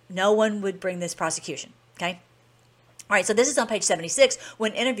 but no one would bring this prosecution, okay? All right, so this is on page 76.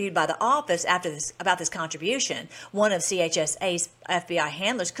 When interviewed by the office about this contribution, one of CHSA's FBI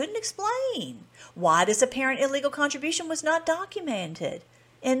handlers couldn't explain why this apparent illegal contribution was not documented.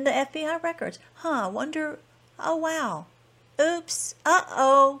 in the FBI records. Wonder, oh wow. Oops,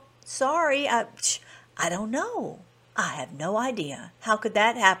 uh-oh, sorry, I don't know. I have no idea. How could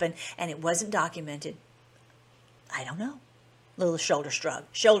that happen? And it wasn't documented. I don't know. Little shoulder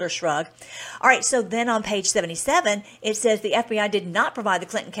shrug. All right, so then on page 77, it says the FBI did not provide the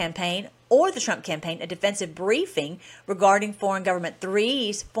Clinton campaign or the Trump campaign a defensive briefing regarding Foreign Government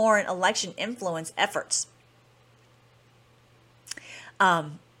 3's foreign election influence efforts.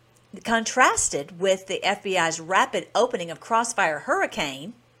 Contrasted with the FBI's rapid opening of Crossfire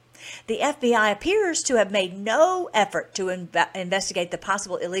Hurricane, the FBI appears to have made no effort to investigate the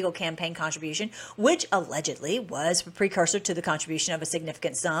possible illegal campaign contribution, which allegedly was a precursor to the contribution of a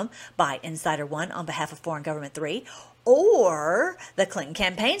significant sum by Insider One on behalf of Foreign Government 3, or the Clinton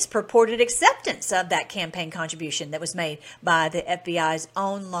campaign's purported acceptance of that campaign contribution that was made by the FBI's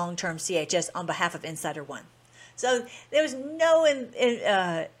own long-term CHS on behalf of Insider One. So there was no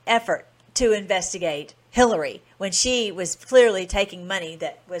effort to investigate Hillary when she was clearly taking money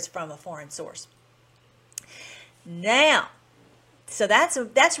that was from a foreign source. Now, so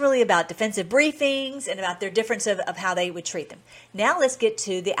that's really about defensive briefings and about their difference of how they would treat them. Now let's get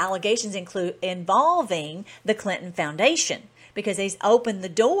to the allegations involving the Clinton Foundation, because they've opened the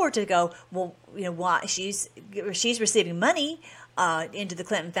door to go, well, you know, why she's receiving money into the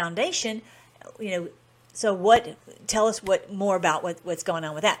Clinton Foundation, you know. So tell us more about what's going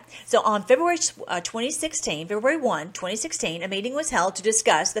on with that. So on February 1, 2016, a meeting was held to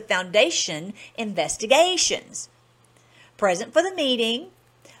discuss the foundation investigations. Present for the meeting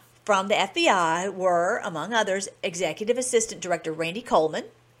from the FBI were, among others, Executive Assistant Director Randy Coleman,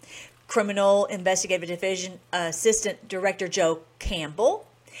 Criminal Investigative Division Assistant Director Joe Campbell,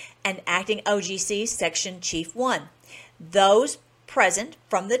 and Acting OGC Section Chief 1. Those present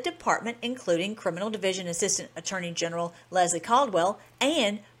from the department, including Criminal Division Assistant Attorney General Leslie Caldwell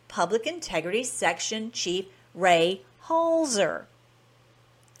and Public Integrity Section Chief Ray Holzer.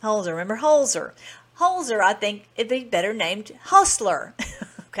 Remember Holzer? Holzer, I think it'd be better named Hustler.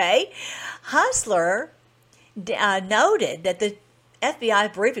 Okay? Hustler noted that the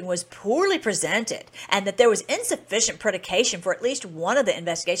FBI briefing was poorly presented and that there was insufficient predication for at least one of the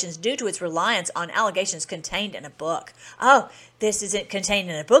investigations due to its reliance on allegations contained in a book. Oh, this isn't contained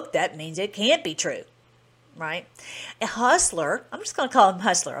in a book. That means it can't be true, right? A Hustler, I'm just going to call him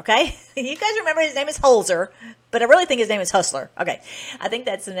Hustler, okay? You guys remember his name is Holzer, but I really think his name is Hustler. Okay, I think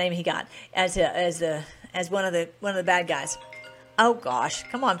that's the name he got as one of the bad guys. Oh gosh,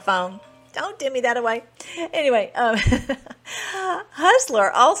 come on, phone. Don't dim me that away. Anyway,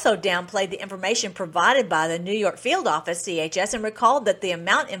 Hustler also downplayed the information provided by the New York field office, CHS, and recalled that the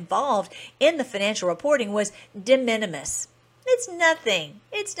amount involved in the financial reporting was de minimis. It's nothing.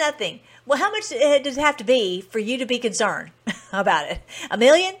 Well, how much does it have to be for you to be concerned about it? $1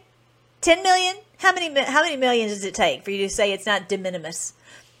 million? 10 million? How many millions does it take for you to say it's not de minimis?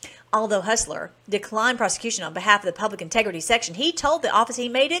 Although Hustler declined prosecution on behalf of the Public Integrity Section, he told the office he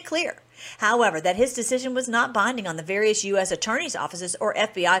made it clear, however, that his decision was not binding on the various U.S. attorneys' offices or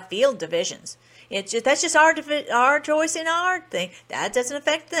FBI field divisions. That's just our choice and our thing. That doesn't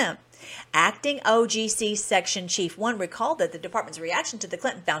affect them. Acting OGC Section Chief 1 recalled that the department's reaction to the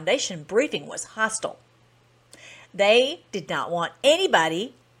Clinton Foundation briefing was hostile. They did not want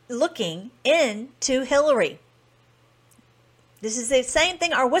anybody looking into Hillary. This is the same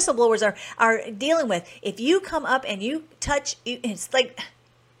thing our whistleblowers are dealing with. If you come up and you touch, it's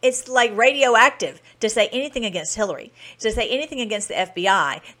like radioactive to say anything against Hillary. To say anything against the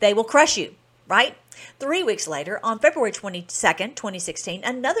FBI, they will crush you, right? 3 weeks later, on February 22nd, 2016,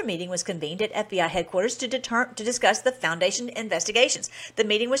 another meeting was convened at FBI headquarters to discuss the foundation investigations. The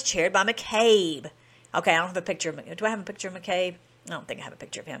meeting was chaired by McCabe. Okay, I don't have a picture of McCabe. Do I have a picture of McCabe? I don't think I have a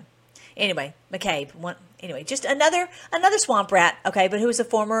picture of him. Anyway, McCabe. Just another swamp rat, okay, but who was a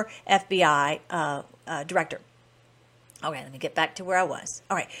former FBI director. Okay, let me get back to where I was.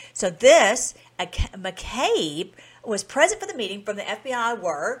 All right, so McCabe was present for the meeting. From the FBI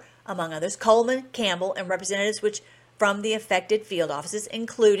were, among others, Coleman, Campbell, and representatives from the affected field offices,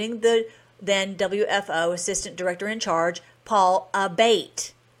 including the then WFO Assistant Director in Charge, Paul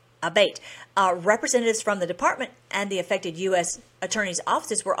Abate. Representatives from the department and the affected U.S. attorneys'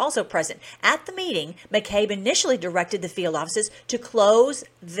 offices were also present. At the meeting, McCabe initially directed the field offices to close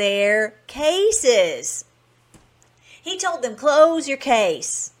their cases. He told them, close your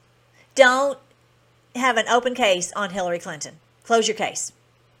case. Don't have an open case on Hillary Clinton. Close your case.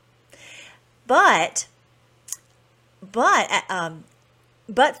 But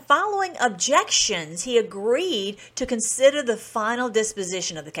following objections, he agreed to consider the final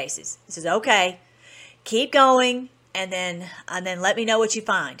disposition of the cases. He says, okay, keep going. and then let me know what you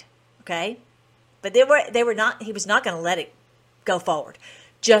find. Okay, but they were not. He was not going to let it go forward,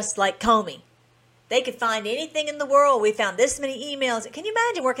 just like Comey. They could find anything in the world. We found this many emails. Can you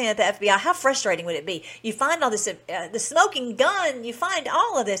imagine working at the FBI? How frustrating would it be? You find all this, the smoking gun, you find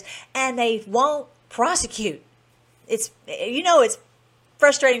all of this, and they won't prosecute. It's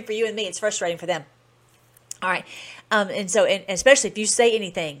frustrating for you and me. It's frustrating for them. All right. And especially if you say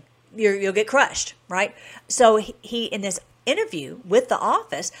anything, you'll get crushed, right? So he in this interview with the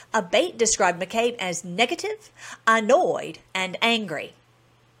office, Abate described McCabe as negative, annoyed, and angry.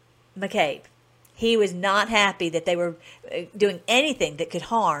 McCabe. He was not happy that they were doing anything that could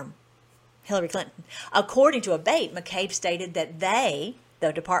harm Hillary Clinton. According to Abate, McCabe stated that they,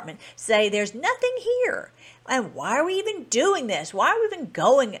 the department, say there's nothing here. And why are we even doing this? Why are we even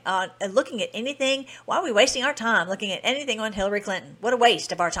going on and looking at anything? Why are we wasting our time looking at anything on Hillary Clinton? What a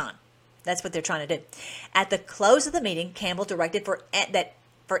waste of our time. That's what they're trying to do. At the close of the meeting, Campbell directed for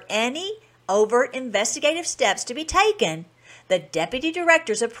any overt investigative steps to be taken, the deputy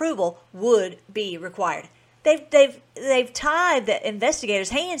director's approval would be required. They've tied the investigators'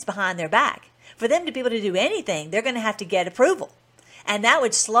 hands behind their back. For them to be able to do anything, they're going to have to get approval, and that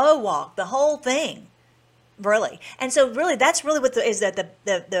would slow walk the whole thing, really. And so, really, that's really what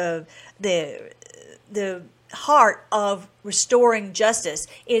the heart of restoring justice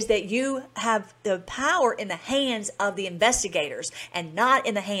is that you have the power in the hands of the investigators and not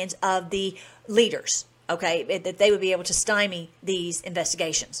in the hands of the leaders. Okay, that they would be able to stymie these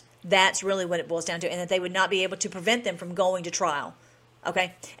investigations. That's really what it boils down to, and that they would not be able to prevent them from going to trial.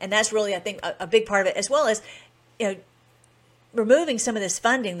 Okay, and that's really, I think, a big part of it, as well as, removing some of this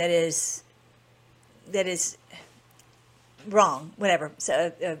funding that is wrong. Whatever.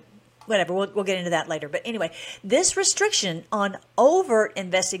 So, whatever. We'll get into that later. But anyway, this restriction on overt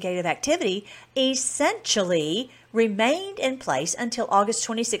investigative activity essentially remained in place until August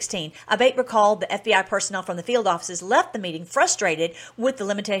 2016. Abate recalled the FBI personnel from the field offices left the meeting frustrated with the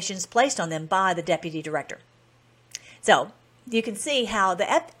limitations placed on them by the deputy director. So you can see how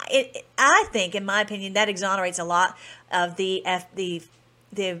I think, in my opinion, that exonerates a lot of the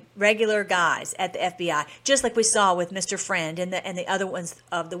regular guys at the FBI, just like we saw with Mr. Friend and the other ones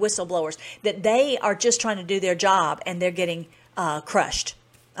of the whistleblowers, that they are just trying to do their job and they're getting crushed.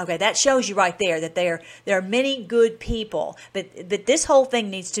 Okay, that shows you right there that there are many good people, but this whole thing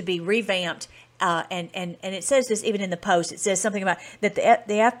needs to be revamped. And it says this even in the Post. It says something about that the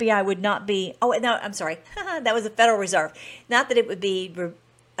FBI would not be. Oh no, I'm sorry, that was the Federal Reserve. Not that it would be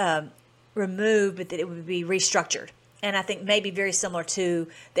removed, but that it would be restructured. And I think maybe very similar to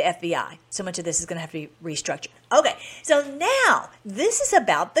the FBI. So much of this is going to have to be restructured. Okay, so now this is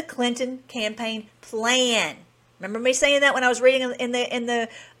about the Clinton campaign plan. Remember me saying that when I was reading in the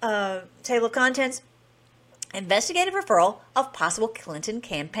table of contents? Investigative referral of possible Clinton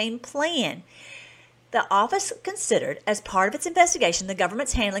campaign plan. The office considered, as part of its investigation, the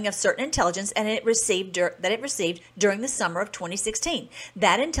government's handling of certain intelligence that it received during the summer of 2016.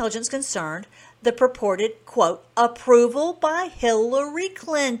 That intelligence concerned the purported, quote, approval by Hillary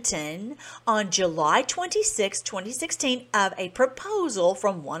Clinton on July 26, 2016, of a proposal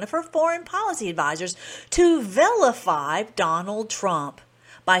from one of her foreign policy advisors to vilify Donald Trump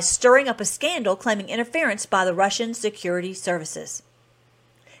by stirring up a scandal claiming interference by the Russian security services.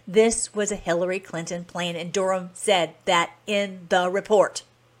 This was a Hillary Clinton plan, and Durham said that in the report.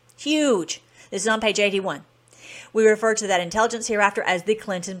 Huge. This is on page 81. We refer to that intelligence hereafter as the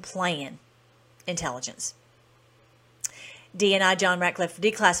Clinton plan intelligence. DNI John Ratcliffe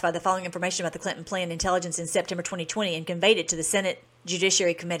declassified the following information about the Clinton plan intelligence in September 2020 and conveyed it to the Senate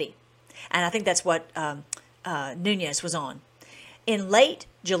Judiciary Committee. And I think that's what Nunez was on. In late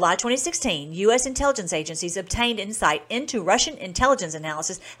July 2016, U.S. intelligence agencies obtained insight into Russian intelligence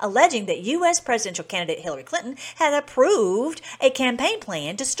analysis alleging that U.S. presidential candidate Hillary Clinton had approved a campaign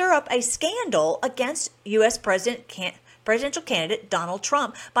plan to stir up a scandal against U.S. presidential candidate Donald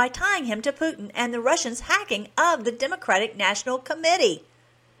Trump by tying him to Putin and the Russians' hacking of the Democratic National Committee.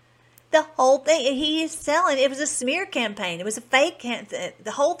 The whole thing, he is selling, it was a smear campaign. It was a fake,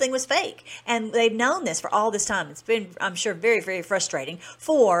 the whole thing was fake. And they've known this for all this time. It's been, I'm sure, very, very frustrating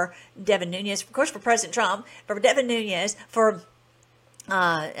for Devin Nunes, of course, for President Trump, for Devin Nunes, for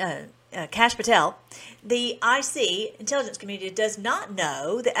Kash Patel. The IC, intelligence community, does not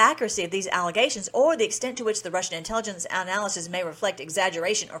know the accuracy of these allegations or the extent to which the Russian intelligence analysis may reflect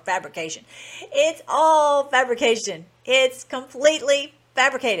exaggeration or fabrication. It's all fabrication. It's completely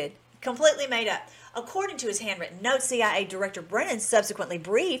fabricated. Completely made up. According to his handwritten notes, CIA Director Brennan subsequently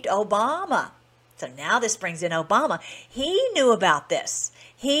briefed Obama. So now this brings in Obama. He knew about this.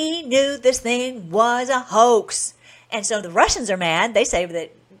 He knew this thing was a hoax. And so the Russians are mad. They say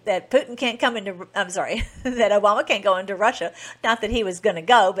that Putin can't come into, I'm sorry, that Obama can't go into Russia. Not that he was going to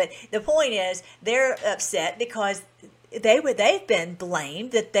go, but the point is they're upset because they've been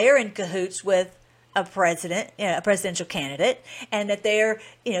blamed that they're in cahoots with a presidential candidate, and that they're,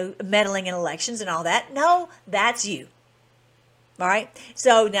 meddling in elections and all that. No, that's you. All right.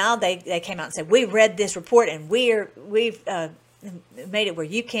 So now they came out and said, we read this report and we've made it where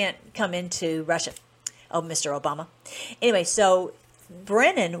you can't come into Russia. Oh, Mr. Obama. Anyway, so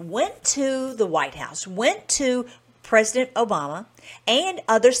Brennan went to the White House, went to President Obama and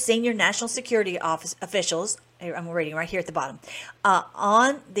other senior national security office officials. I'm reading right here at the bottom,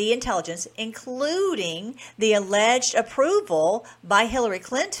 on the intelligence, including the alleged approval by Hillary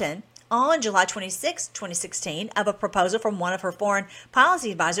Clinton on July 26, 2016, of a proposal from one of her foreign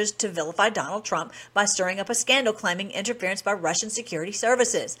policy advisors to vilify Donald Trump by stirring up a scandal claiming interference by Russian security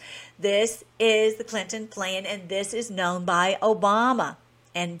services. This is the Clinton plan, and this is known by Obama.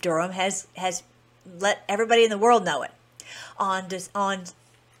 And Durham has let everybody in the world know it. On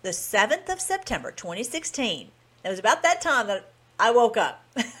the 7th of September, 2016, it was about that time that I woke up.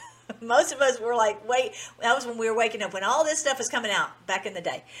 Most of us were like, wait, that was when we were waking up, when all this stuff was coming out back in the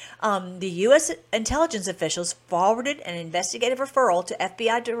day. The U.S. intelligence officials forwarded an investigative referral to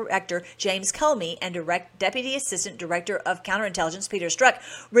FBI Director James Comey and Deputy Assistant Director of Counterintelligence Peter Strzok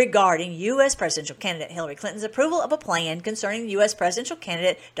regarding U.S. presidential candidate Hillary Clinton's approval of a plan concerning U.S. presidential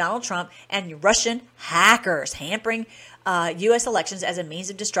candidate Donald Trump and Russian hackers hampering U.S. elections as a means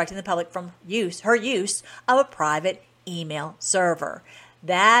of distracting the public from her use of a private email server.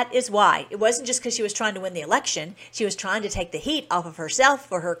 That is why. It wasn't just because she was trying to win the election. She was trying to take the heat off of herself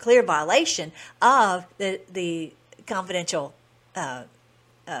for her clear violation of the confidential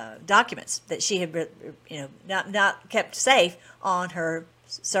documents that she had, not kept safe on her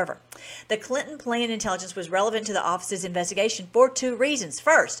server. The Clinton plan intelligence was relevant to the office's investigation for two reasons.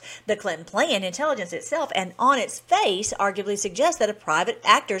 First, the Clinton plan intelligence itself and on its face arguably suggests that private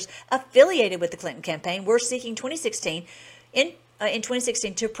actors affiliated with the Clinton campaign were seeking 2016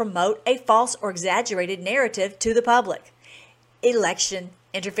 to promote a false or exaggerated narrative to the public. Election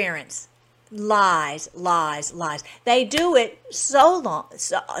interference. Lies, lies, lies. They do it so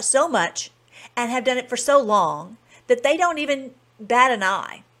much, and have done it for so long that they don't even bat an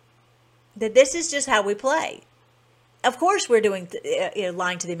eye. That this is just how we play. Of course we're doing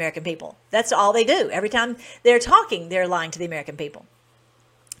lying to the American people. That's all they do. Every time they're talking, they're lying to the American people.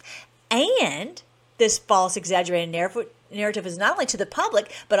 And this false, exaggerated narrative is not only to the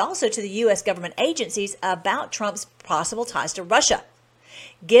public, but also to the U.S. government agencies about Trump's possible ties to Russia.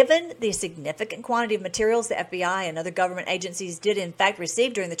 Given the significant quantity of materials the FBI and other government agencies did in fact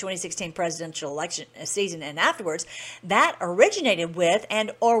receive during the 2016 presidential election season and afterwards, that originated with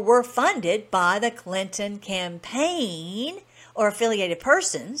and or were funded by the Clinton campaign or affiliated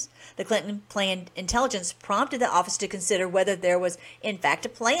persons, the Clinton plan intelligence prompted the office to consider whether there was in fact a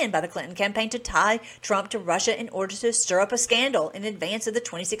plan by the Clinton campaign to tie Trump to Russia in order to stir up a scandal in advance of the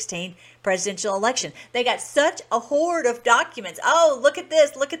 2016 presidential election. They got such a hoard of documents. Oh, look at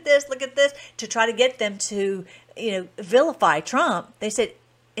this, look at this, look at this, to try to get them to, vilify Trump. They said,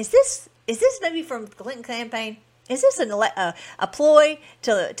 is this maybe from the Clinton campaign? Is this a ploy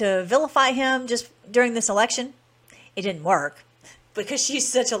to vilify him just during this election? It didn't work because she's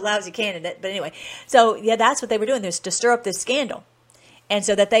such a lousy candidate. But anyway, so yeah, that's what they were doing. This to stir up this scandal. And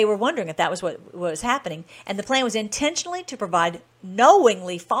so that they were wondering if that was what was happening. And the plan was intentionally to provide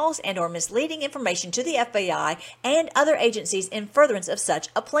knowingly false and or misleading information to the FBI and other agencies in furtherance of such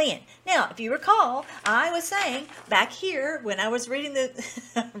a plan. Now, if you recall, I was saying back here when I was reading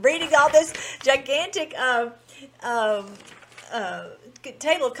reading all this gigantic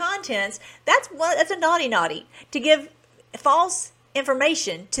table of contents, that's a naughty to give false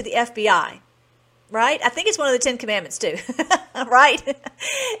information to the FBI, right? I think it's one of the 10 Commandments too, right?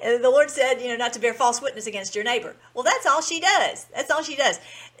 The Lord said, not to bear false witness against your neighbor. Well, that's all she does. That's all she does.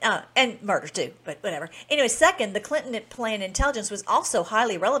 And murder too, but whatever. Anyway, second, the Clinton plan intelligence was also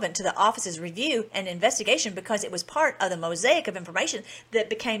highly relevant to the office's review and investigation because it was part of the mosaic of information that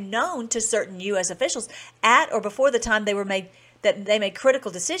became known to certain U.S. officials at or before the time they made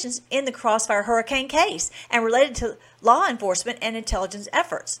critical decisions in the Crossfire Hurricane case and related to law enforcement and intelligence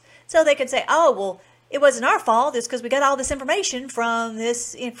efforts. So they could say, oh, well, it wasn't our fault. It's because we got all this information from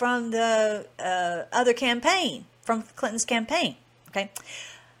the other campaign, from Clinton's campaign. Okay.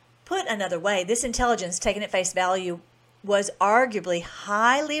 Put another way, this intelligence taken at face value was arguably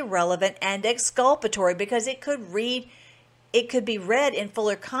highly relevant and exculpatory because it could read it could be read in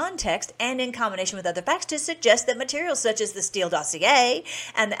fuller context and in combination with other facts to suggest that materials such as the Steele dossier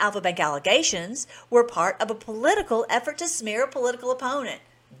and the Alpha Bank allegations were part of a political effort to smear a political opponent.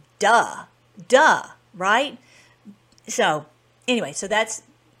 Duh, right? So anyway, so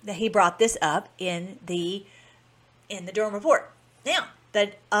he brought this up in the Durham report. Now,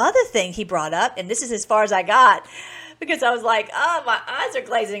 the other thing he brought up, and this is as far as I got, because I was like, oh, my eyes are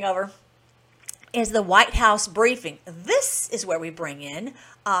glazing over, is the White House briefing. This is where we bring in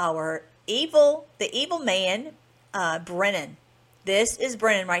the evil man, Brennan. This is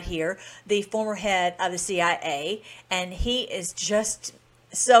Brennan right here, the former head of the CIA, and he is just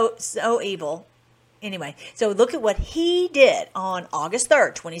so evil. Anyway, so look at what he did on August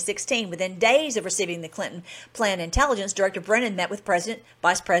 3rd, 2016. Within days of receiving the Clinton plan intelligence, Director Brennan met with President,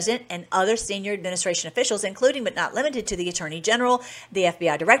 Vice President, and other senior administration officials, including but not limited to the Attorney General, the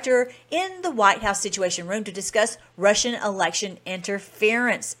FBI Director, in the White House Situation Room to discuss Russian election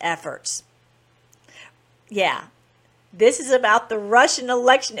interference efforts. Yeah, this is about the Russian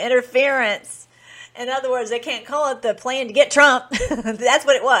election interference. In other words, they can't call it the plan to get Trump. That's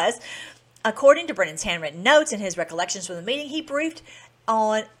what it was. According to Brennan's handwritten notes and his recollections from the meeting, he briefed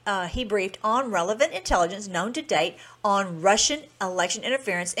on relevant intelligence known to date on Russian election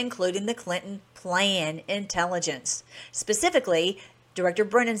interference, including the Clinton plan intelligence. Specifically, Director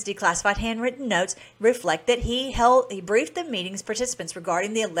Brennan's declassified handwritten notes reflect that he briefed the meeting's participants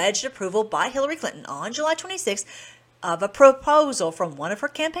regarding the alleged approval by Hillary Clinton on July 26th of a proposal from one of her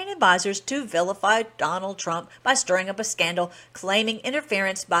campaign advisors to vilify Donald Trump by stirring up a scandal claiming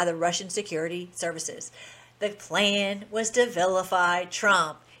interference by the Russian security services. The plan was to vilify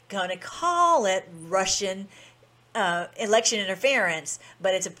Trump. Going to call it Russian election interference,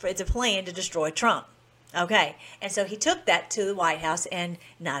 but it's a plan to destroy Trump. Okay, and so he took that to the White House, and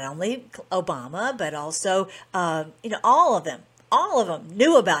not only Obama, but also all of them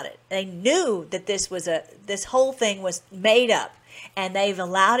knew about it. They knew that this whole thing was made up, and they've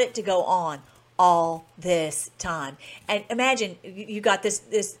allowed it to go on all this time. And imagine you got this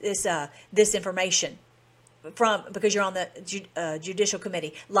information because you're on the Judicial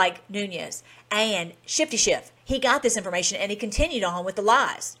Committee, like Nunes and Shifty Schiff. He got this information and he continued on with the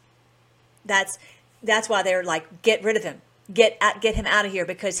lies. That's why they're like, get rid of him, get him out of here,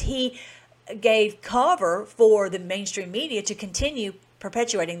 because he gave cover for the mainstream media to continue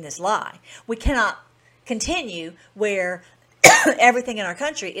perpetuating this lie. We cannot continue where everything in our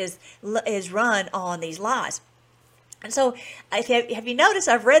country is run on these lies. And so, have you noticed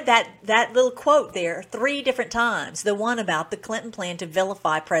I've read that little quote there 3 different times, the one about the Clinton plan to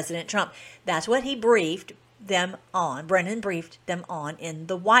vilify President Trump. That's what he briefed them on. Brennan briefed them on in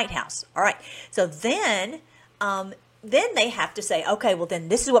the White House. All right. So then they have to say, okay, well then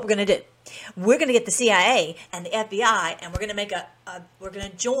this is what we're going to do. We're going to get the CIA and the FBI, and we're going to we're going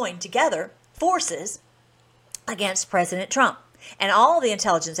to join together forces against President Trump and all the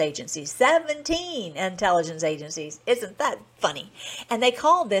intelligence agencies, 17 intelligence agencies. Isn't that funny? And they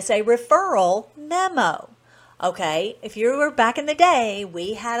called this a referral memo. Okay, if you were back in the day,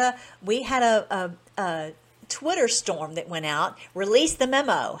 we had a Twitter storm that went out, release the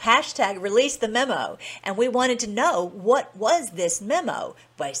memo, hashtag release the memo. And we wanted to know, what was this memo?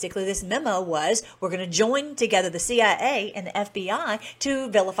 Basically, this memo was, we're going to join together the CIA and the FBI to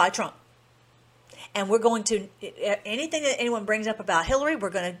vilify Trump. And we're going to, anything that anyone brings up about Hillary, we're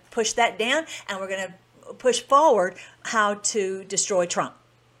going to push that down, and we're going to push forward how to destroy Trump.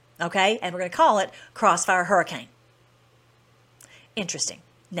 Okay? And we're going to call it Crossfire Hurricane. Interesting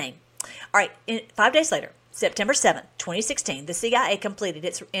name. All right, 5 days later, September 7th, 2016, the CIA completed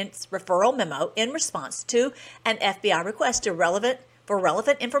its referral memo in response to an FBI request for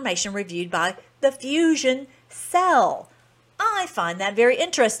relevant information reviewed by the Fusion Cell. I find that very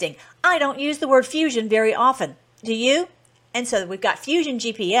interesting. I don't use the word fusion very often. Do you? And so we've got Fusion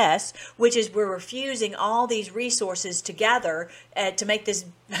GPS, which is where we're fusing all these resources together to make this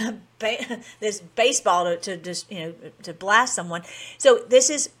this baseball to blast someone. So this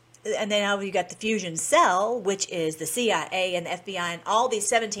is. And then you got the Fusion Cell, which is the CIA and the FBI and all these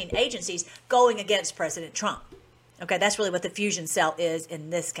 17 agencies going against President Trump. Okay, that's really what the Fusion Cell is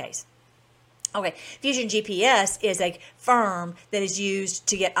in this case. Okay, Fusion GPS is a firm that is used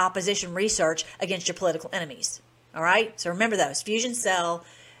to get opposition research against your political enemies. All right, so remember those. Fusion Cell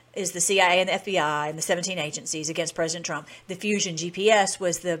is the CIA and the FBI and the 17 agencies against President Trump. The Fusion GPS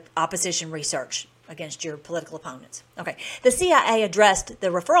was the opposition research against your political opponents. Okay, the CIA addressed the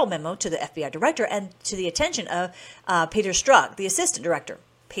referral memo to the FBI director and to the attention of Peter Strzok, the assistant director.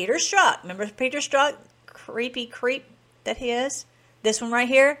 Peter Strzok, remember Peter Strzok? Creepy creep that he is? This one right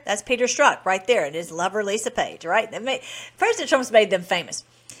here, that's Peter Strzok right there, and his lover Lisa Page, right? President Trump's made them famous.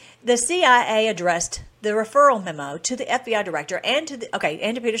 The CIA addressed the referral memo to the FBI director and to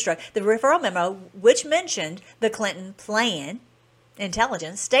Peter Strzok. The referral memo, which mentioned the Clinton plan,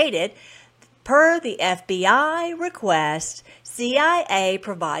 intelligence, stated, per the FBI request, CIA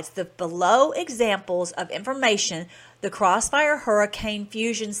provides the below examples of information the Crossfire Hurricane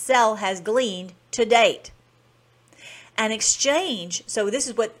Fusion Cell has gleaned to date. An exchange, so this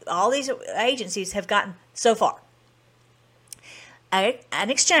is what all these agencies have gotten so far. An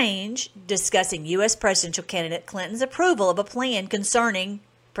exchange discussing U.S. presidential candidate Clinton's approval of a plan concerning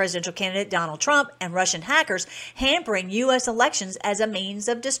presidential candidate Donald Trump and Russian hackers hampering U.S. elections as a means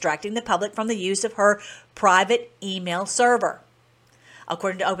of distracting the public from the use of her private email server.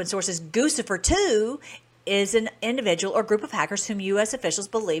 According to open sources, Guccifer 2 is an individual or group of hackers whom U.S. officials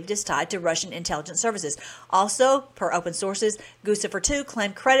believed is tied to Russian intelligence services. Also, per open sources, Guccifer 2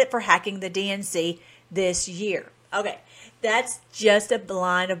 claimed credit for hacking the DNC this year. Okay, that's just a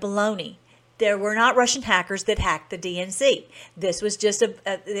line of baloney. There were not Russian hackers that hacked the DNC. This was just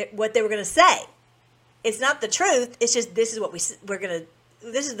what they were going to say. It's not the truth. It's just this is what we're going to.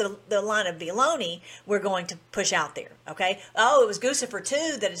 This is the line of baloney we're going to push out there. Okay. Oh, it was Guccifer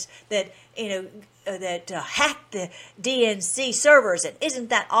 2 that hacked the DNC servers, and isn't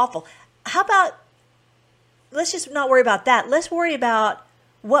that awful? How about let's just not worry about that. Let's worry about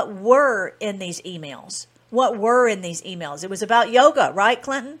what were in these emails. What were in these emails? It was about yoga, right,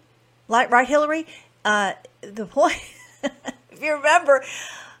 Clinton? Right, Hillary? The point, if you remember,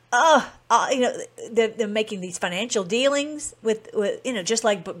 they're making these financial dealings with just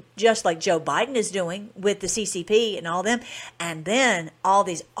like Joe Biden is doing with the CCP and all them, and then all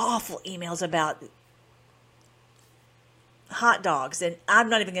these awful emails about hot dogs, and I'm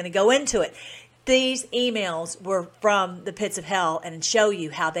not even going to go into it. These emails were from the pits of hell and show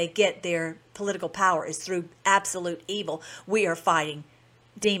you how they get their political power is through absolute evil. We are fighting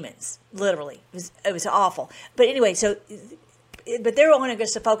demons, literally. It was awful. But anyway, but they're wanting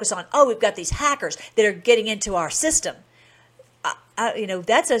us to focus on, we've got these hackers that are getting into our system.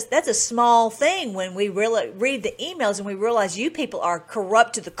 That's a small thing when we really read the emails and we realize you people are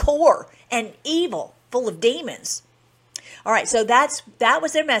corrupt to the core and evil, full of demons. All right, so that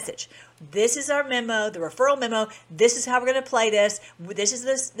was their message. This is our memo, the referral memo. This is how we're going to play this. This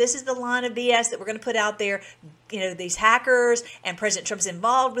is the line of BS that we're going to put out there. These hackers, and President Trump's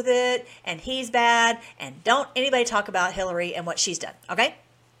involved with it, and he's bad. And don't anybody talk about Hillary and what she's done, okay?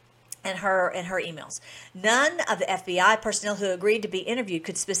 And her emails. None of the FBI personnel who agreed to be interviewed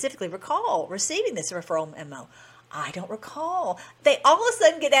could specifically recall receiving this referral memo. I don't recall. They all of a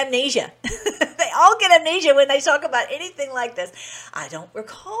sudden get amnesia. They all get amnesia when they talk about anything like this. I don't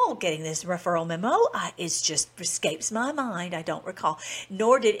recall getting this referral memo. It just escapes my mind. I don't recall.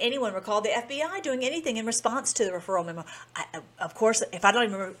 Nor did anyone recall the FBI doing anything in response to the referral memo. Of course, if I don't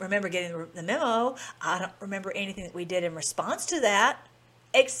even remember getting the memo, I don't remember anything that we did in response to that,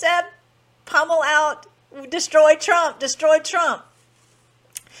 except pummel out, destroy Trump.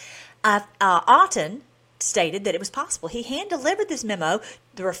 Otten stated that it was possible he hand-delivered this memo,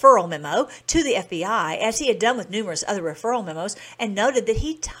 the referral memo, to the FBI, as he had done with numerous other referral memos, and noted that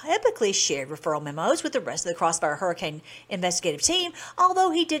he typically shared referral memos with the rest of the Crossfire Hurricane investigative team,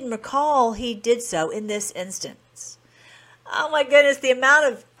 although he didn't recall he did so in this instance. Oh my goodness, the amount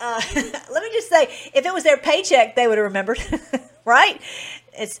of, let me just say, if it was their paycheck, they would have remembered, right?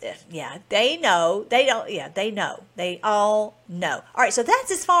 They know. They all know. All right, so that's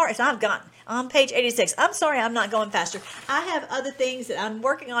as far as I've gotten. On page 86. I'm sorry I'm not going faster. I have other things that I'm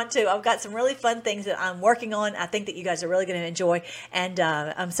working on too. I've got some really fun things that I'm working on. I think that you guys are really going to enjoy. And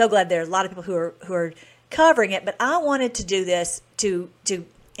I'm so glad there are a lot of people who are covering it. But I wanted to do this to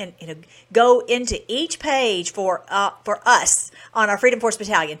go into each page for us on our Freedom Force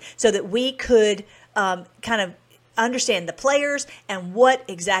Battalion so that we could kind of understand the players and what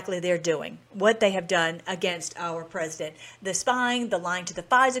exactly they're doing, what they have done against our president. The spying, the lying to the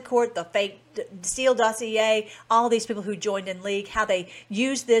FISA court, the fake Steele dossier, all these people who joined in league, how they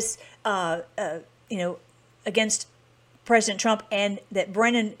used this, against President Trump, and that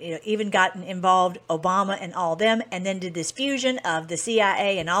Brennan even got involved, Obama and all them, and then did this fusion of the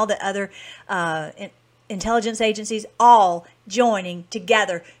CIA and all the other intelligence agencies all joining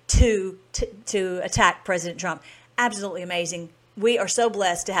together to attack President Trump. Absolutely amazing. We are so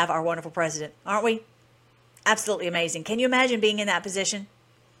blessed to have our wonderful president, aren't we? Absolutely amazing. Can you imagine being in that position?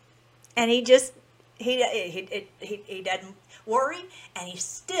 And he doesn't worry, and he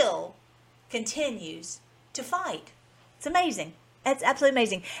still continues to fight. It's amazing. It's absolutely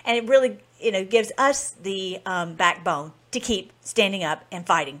amazing, and it really gives us the backbone to keep standing up and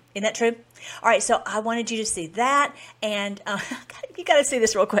fighting. Isn't that true? All right, so I wanted you to see that, and you got to see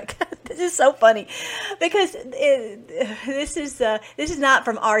this real quick. This is so funny because this is not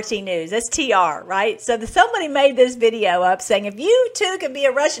from RT News. That's TR, right? So somebody made this video up saying, if you too can be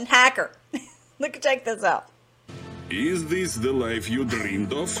a Russian hacker. Check this out. Is this the life you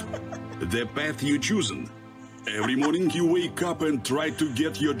dreamed of? The path you chosen? Every morning you wake up and try to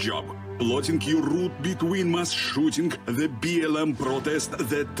get your job. Plotting your route between mass shooting, the BLM protest,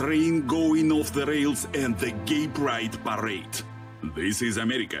 the train going off the rails, and the gay pride parade. This is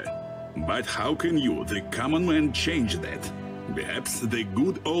America. But how can you, the common man, change that? Perhaps the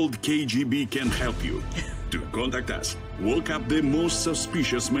good old KGB can help you. To contact us, walk up the most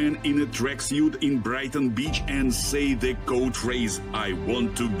suspicious man in a tracksuit in Brighton Beach and say the code phrase, "I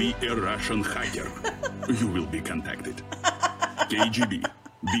want to be a Russian hacker." You will be contacted. KGB.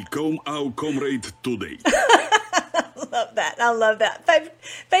 Become our comrade today. Love that. I love that.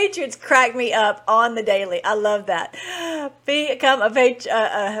 Patriots crack me up on the daily. I love that. Become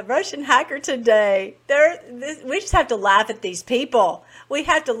a Russian hacker today. We just have to laugh at these people. We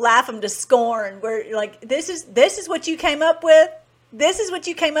have to laugh them to scorn. We're like, this is what you came up with. This is what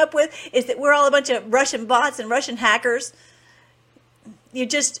you came up with, is that we're all a bunch of Russian bots and Russian hackers. You're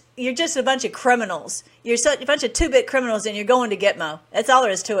just a bunch of criminals. You're such a bunch of 2-bit criminals, and you're going to Gitmo. That's all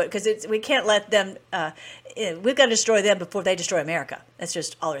there is to it, because we can't let them. We've got to destroy them before they destroy America. That's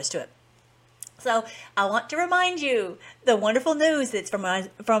just all there is to it. So I want to remind you the wonderful news that's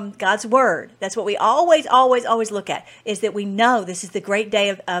from God's Word. That's what we always look at, is that we know this is the great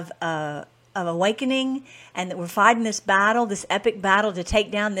day of awakening, and that we're fighting this battle, this epic battle to take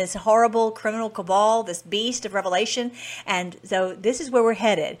down this horrible criminal cabal, this beast of Revelation. And so this is where we're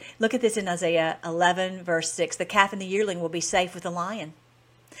headed. Look at this in Isaiah 11, verse 6. The calf and the yearling will be safe with the lion,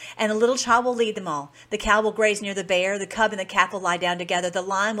 and a little child will lead them all. The cow will graze near the bear. The cub and the calf will lie down together. The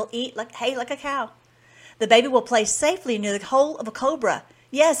lion will eat hay like a cow. The baby will play safely near the hole of a cobra.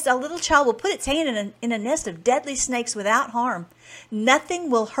 Yes, a little child will put its hand in a nest of deadly snakes without harm. Nothing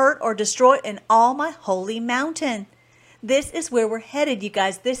will hurt or destroy in all my holy mountain. This is where we're headed, you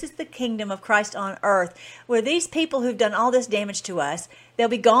guys. This is the kingdom of Christ on earth, where these people who've done all this damage to us, they'll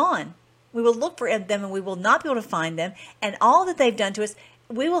be gone. We will look for them, and we will not be able to find them. And all that they've done to us,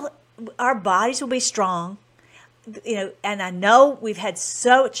 our bodies will be strong. And I know we've had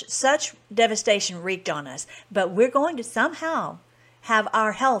such devastation wreaked on us, but we're going to somehow have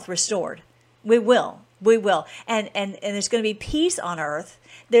our health restored. We will. And there's going to be peace on earth.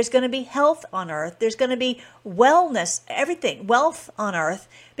 There's going to be health on earth. There's going to be wellness, everything, wealth on earth,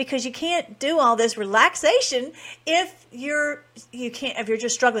 because you can't do all this relaxation if you're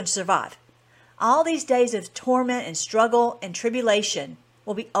just struggling to survive. All these days of torment and struggle and tribulation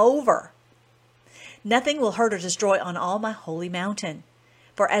will be over. Nothing will hurt or destroy on all my holy mountain.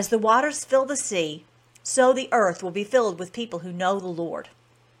 For as the waters fill the sea, so the earth will be filled with people who know the Lord.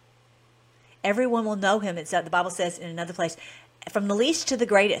 Everyone will know him. The Bible says in another place, from the least to the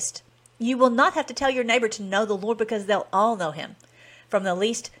greatest. You will not have to tell your neighbor to know the Lord, because they'll all know him, from the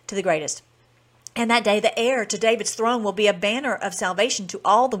least to the greatest. And that day, the heir to David's throne will be a banner of salvation to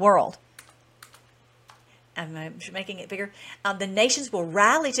all the world. I'm making it bigger. The nations will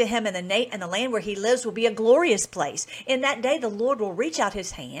rally to him, and the land where he lives will be a glorious place. In that day, the Lord will reach out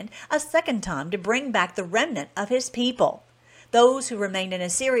his hand a second time to bring back the remnant of his people. Those who remained in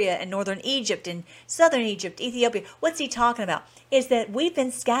Assyria and northern Egypt and southern Egypt, Ethiopia. What's he talking about? Is that we've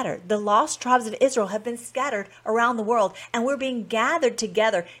been scattered. The lost tribes of Israel have been scattered around the world, and we're being gathered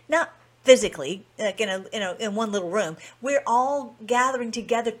together, not physically, like in one little room. We're all gathering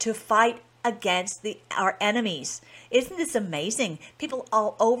together to fight against our enemies. Isn't this amazing? People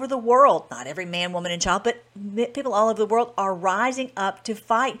all over the world, not every man, woman, and child, but people all over the world are rising up to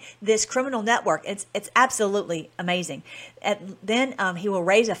fight this criminal network. It's absolutely amazing. Then he will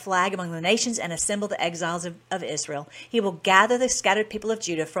raise a flag among the nations and assemble the exiles of Israel. He will gather the scattered people of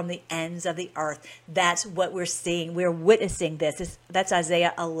Judah from the ends of the earth. That's what we're seeing. We're witnessing this. That's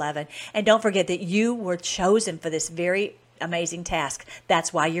Isaiah 11. And don't forget that you were chosen for this very amazing task.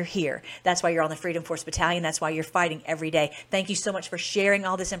 That's why you're here. That's why you're on the Freedom Force Battalion. That's why you're fighting every day. Thank you so much for sharing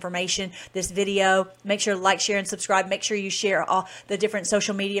all this information, this video. Make sure to like, share, and subscribe. Make sure you share all the different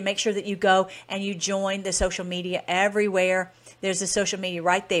social media. Make sure that you go and you join the social media everywhere. There's the social media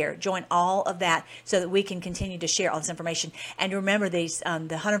right there. Join all of that so that we can continue to share all this information. And remember, the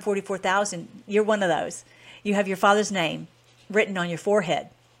 144,000, you're one of those. You have your Father's name written on your forehead,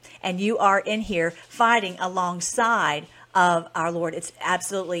 and you are in here fighting alongside of our Lord. It's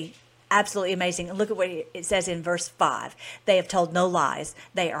absolutely amazing. And look at what it says in verse 5. They have told no lies.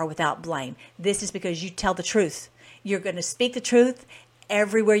 They are without blame. This is because you tell the truth. You're going to speak the truth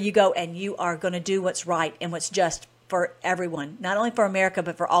everywhere you go, and you are going to do what's right and what's just for everyone, not only for America,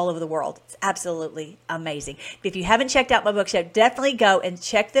 but for all over the world. It's absolutely amazing. If you haven't checked out my books yet, definitely go and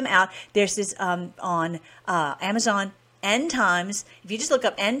check them out. There's this on Amazon, End Times. If you just look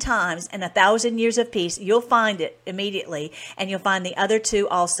up End Times and 1,000 Years of Peace, you'll find it immediately, and you'll find the other two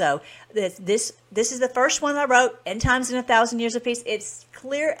also. This is the first one I wrote, End Times and 1,000 Years of Peace. It's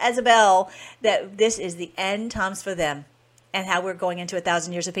clear as a bell that this is the end times for them, and how we're going into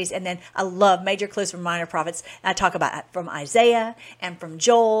 1,000 years of peace. And then I love major clues from minor prophets. I talk about it from Isaiah and from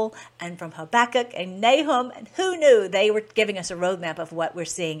Joel and from Habakkuk and Nahum. And who knew they were giving us a roadmap of what we're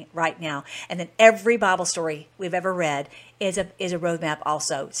seeing right now. And then every Bible story we've ever read is a roadmap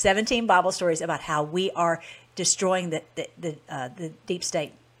also. 17 Bible stories about how we are destroying the deep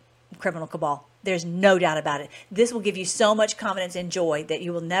state criminal cabal. There's no doubt about it. This will give you so much confidence and joy that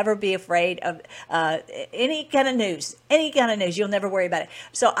you will never be afraid of any kind of news. Any kind of news, you'll never worry about it.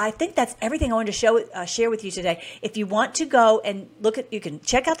 So I think that's everything I wanted to share with you today. If you want to go and you can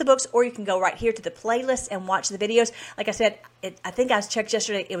check out the books, or you can go right here to the playlist and watch the videos. Like I said, I think I checked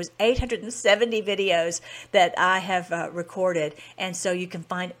yesterday, it was 870 videos that I have recorded. And so you can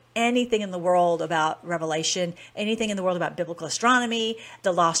find anything in the world about Revelation, anything in the world about biblical astronomy,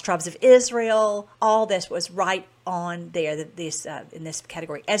 the lost tribes of Israel, all this was right on there in this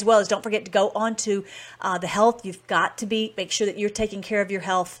category. As well as, don't forget to go on to the health. You've got to make sure that you're taking care of your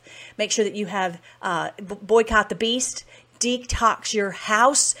health. Make sure that you have boycott the beast. Detox your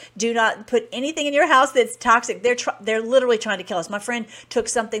house. Do not put anything in your house that's toxic. They're literally trying to kill us. My friend took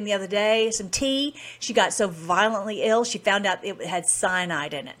something the other day, some tea. She got so violently ill, she found out it had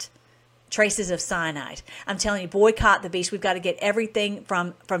cyanide in it. Traces of cyanide. I'm telling you, boycott the beast. We've got to get everything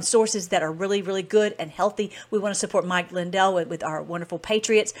from sources that are really, really good and healthy. We want to support Mike Lindell with our wonderful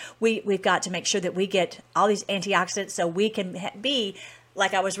patriots. We've got to make sure that we get all these antioxidants so we can be,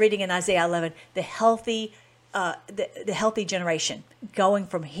 like I was reading in Isaiah 11, the healthy generation going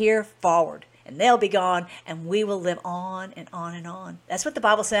from here forward, and they'll be gone, and we will live on and on and on. That's what the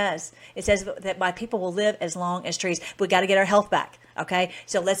Bible says. It says that my people will live as long as trees. We got to get our health back. Okay,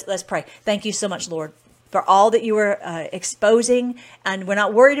 so let's pray. Thank you so much, Lord, for all that you are exposing, and we're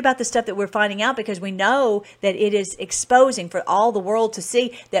not worried about the stuff that we're finding out, because we know that it is exposing for all the world to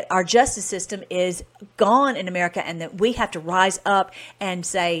see that our justice system is gone in America, and that we have to rise up and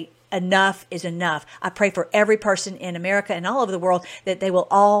say, enough is enough. I pray for every person in America and all over the world that they will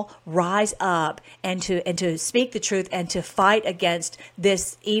all rise up and to speak the truth and to fight against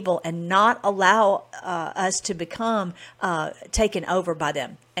this evil, and not allow us to become taken over by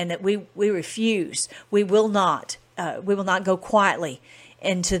them. And that we refuse. We will not go quietly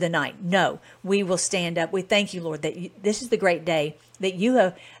into the night. No, we will stand up. We thank you, Lord, that this is the great day that you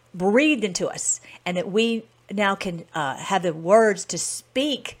have breathed into us, and that we now can have the words to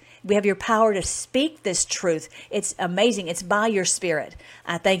speak. We have your power to speak this truth. It's amazing. It's by your Spirit.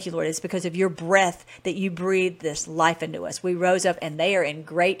 I thank you, Lord. It's because of your breath that you breathed this life into us. We rose up, and they are in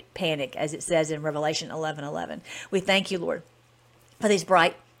great panic, as it says in Revelation 11:11. We thank you, Lord, for these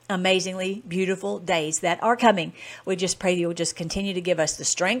bright, amazingly beautiful days that are coming. We just pray that you will just continue to give us the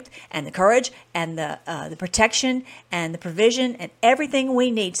strength and the courage and the protection and the provision and everything we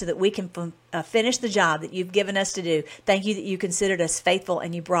need so that we can finish the job that you've given us to do. Thank you that you considered us faithful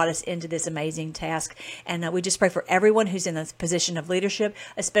and you brought us into this amazing task. And we just pray for everyone who's in a position of leadership,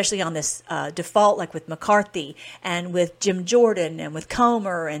 especially on this default, like with McCarthy and with Jim Jordan and with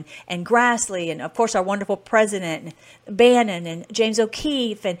Comer and Grassley, and of course our wonderful president Bannon and James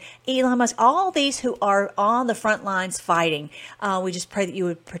O'Keefe and Elon Musk, all these who are on the front lines fighting. We just pray that you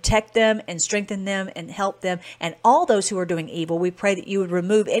would protect them and strengthen them and help them. And all those who are doing evil, we pray that you would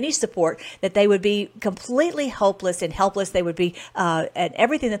remove any support, that they would be completely hopeless and helpless. They would be, and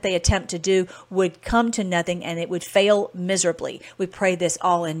everything that they attempt to do would come to nothing, and it would fail miserably. We pray this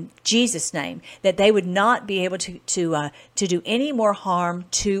all in Jesus' name, that they would not be able to do any more harm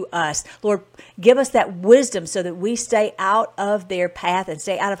to us. Lord, give us that wisdom so that we stay out of their path and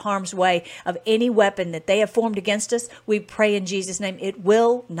stay out of harm's way of any weapon that they have formed against us. We pray in Jesus' name it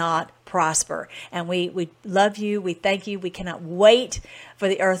will not prosper. And we love you. We thank you. We cannot wait for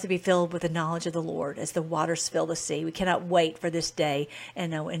the earth to be filled with the knowledge of the Lord as the waters fill the sea. We cannot wait for this day.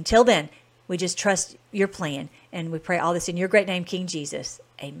 And until then, we just trust your plan. And we pray all this in your great name, King Jesus.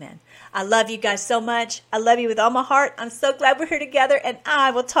 Amen. I love you guys so much. I love you with all my heart. I'm so glad we're here together, and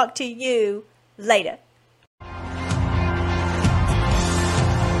I will talk to you later.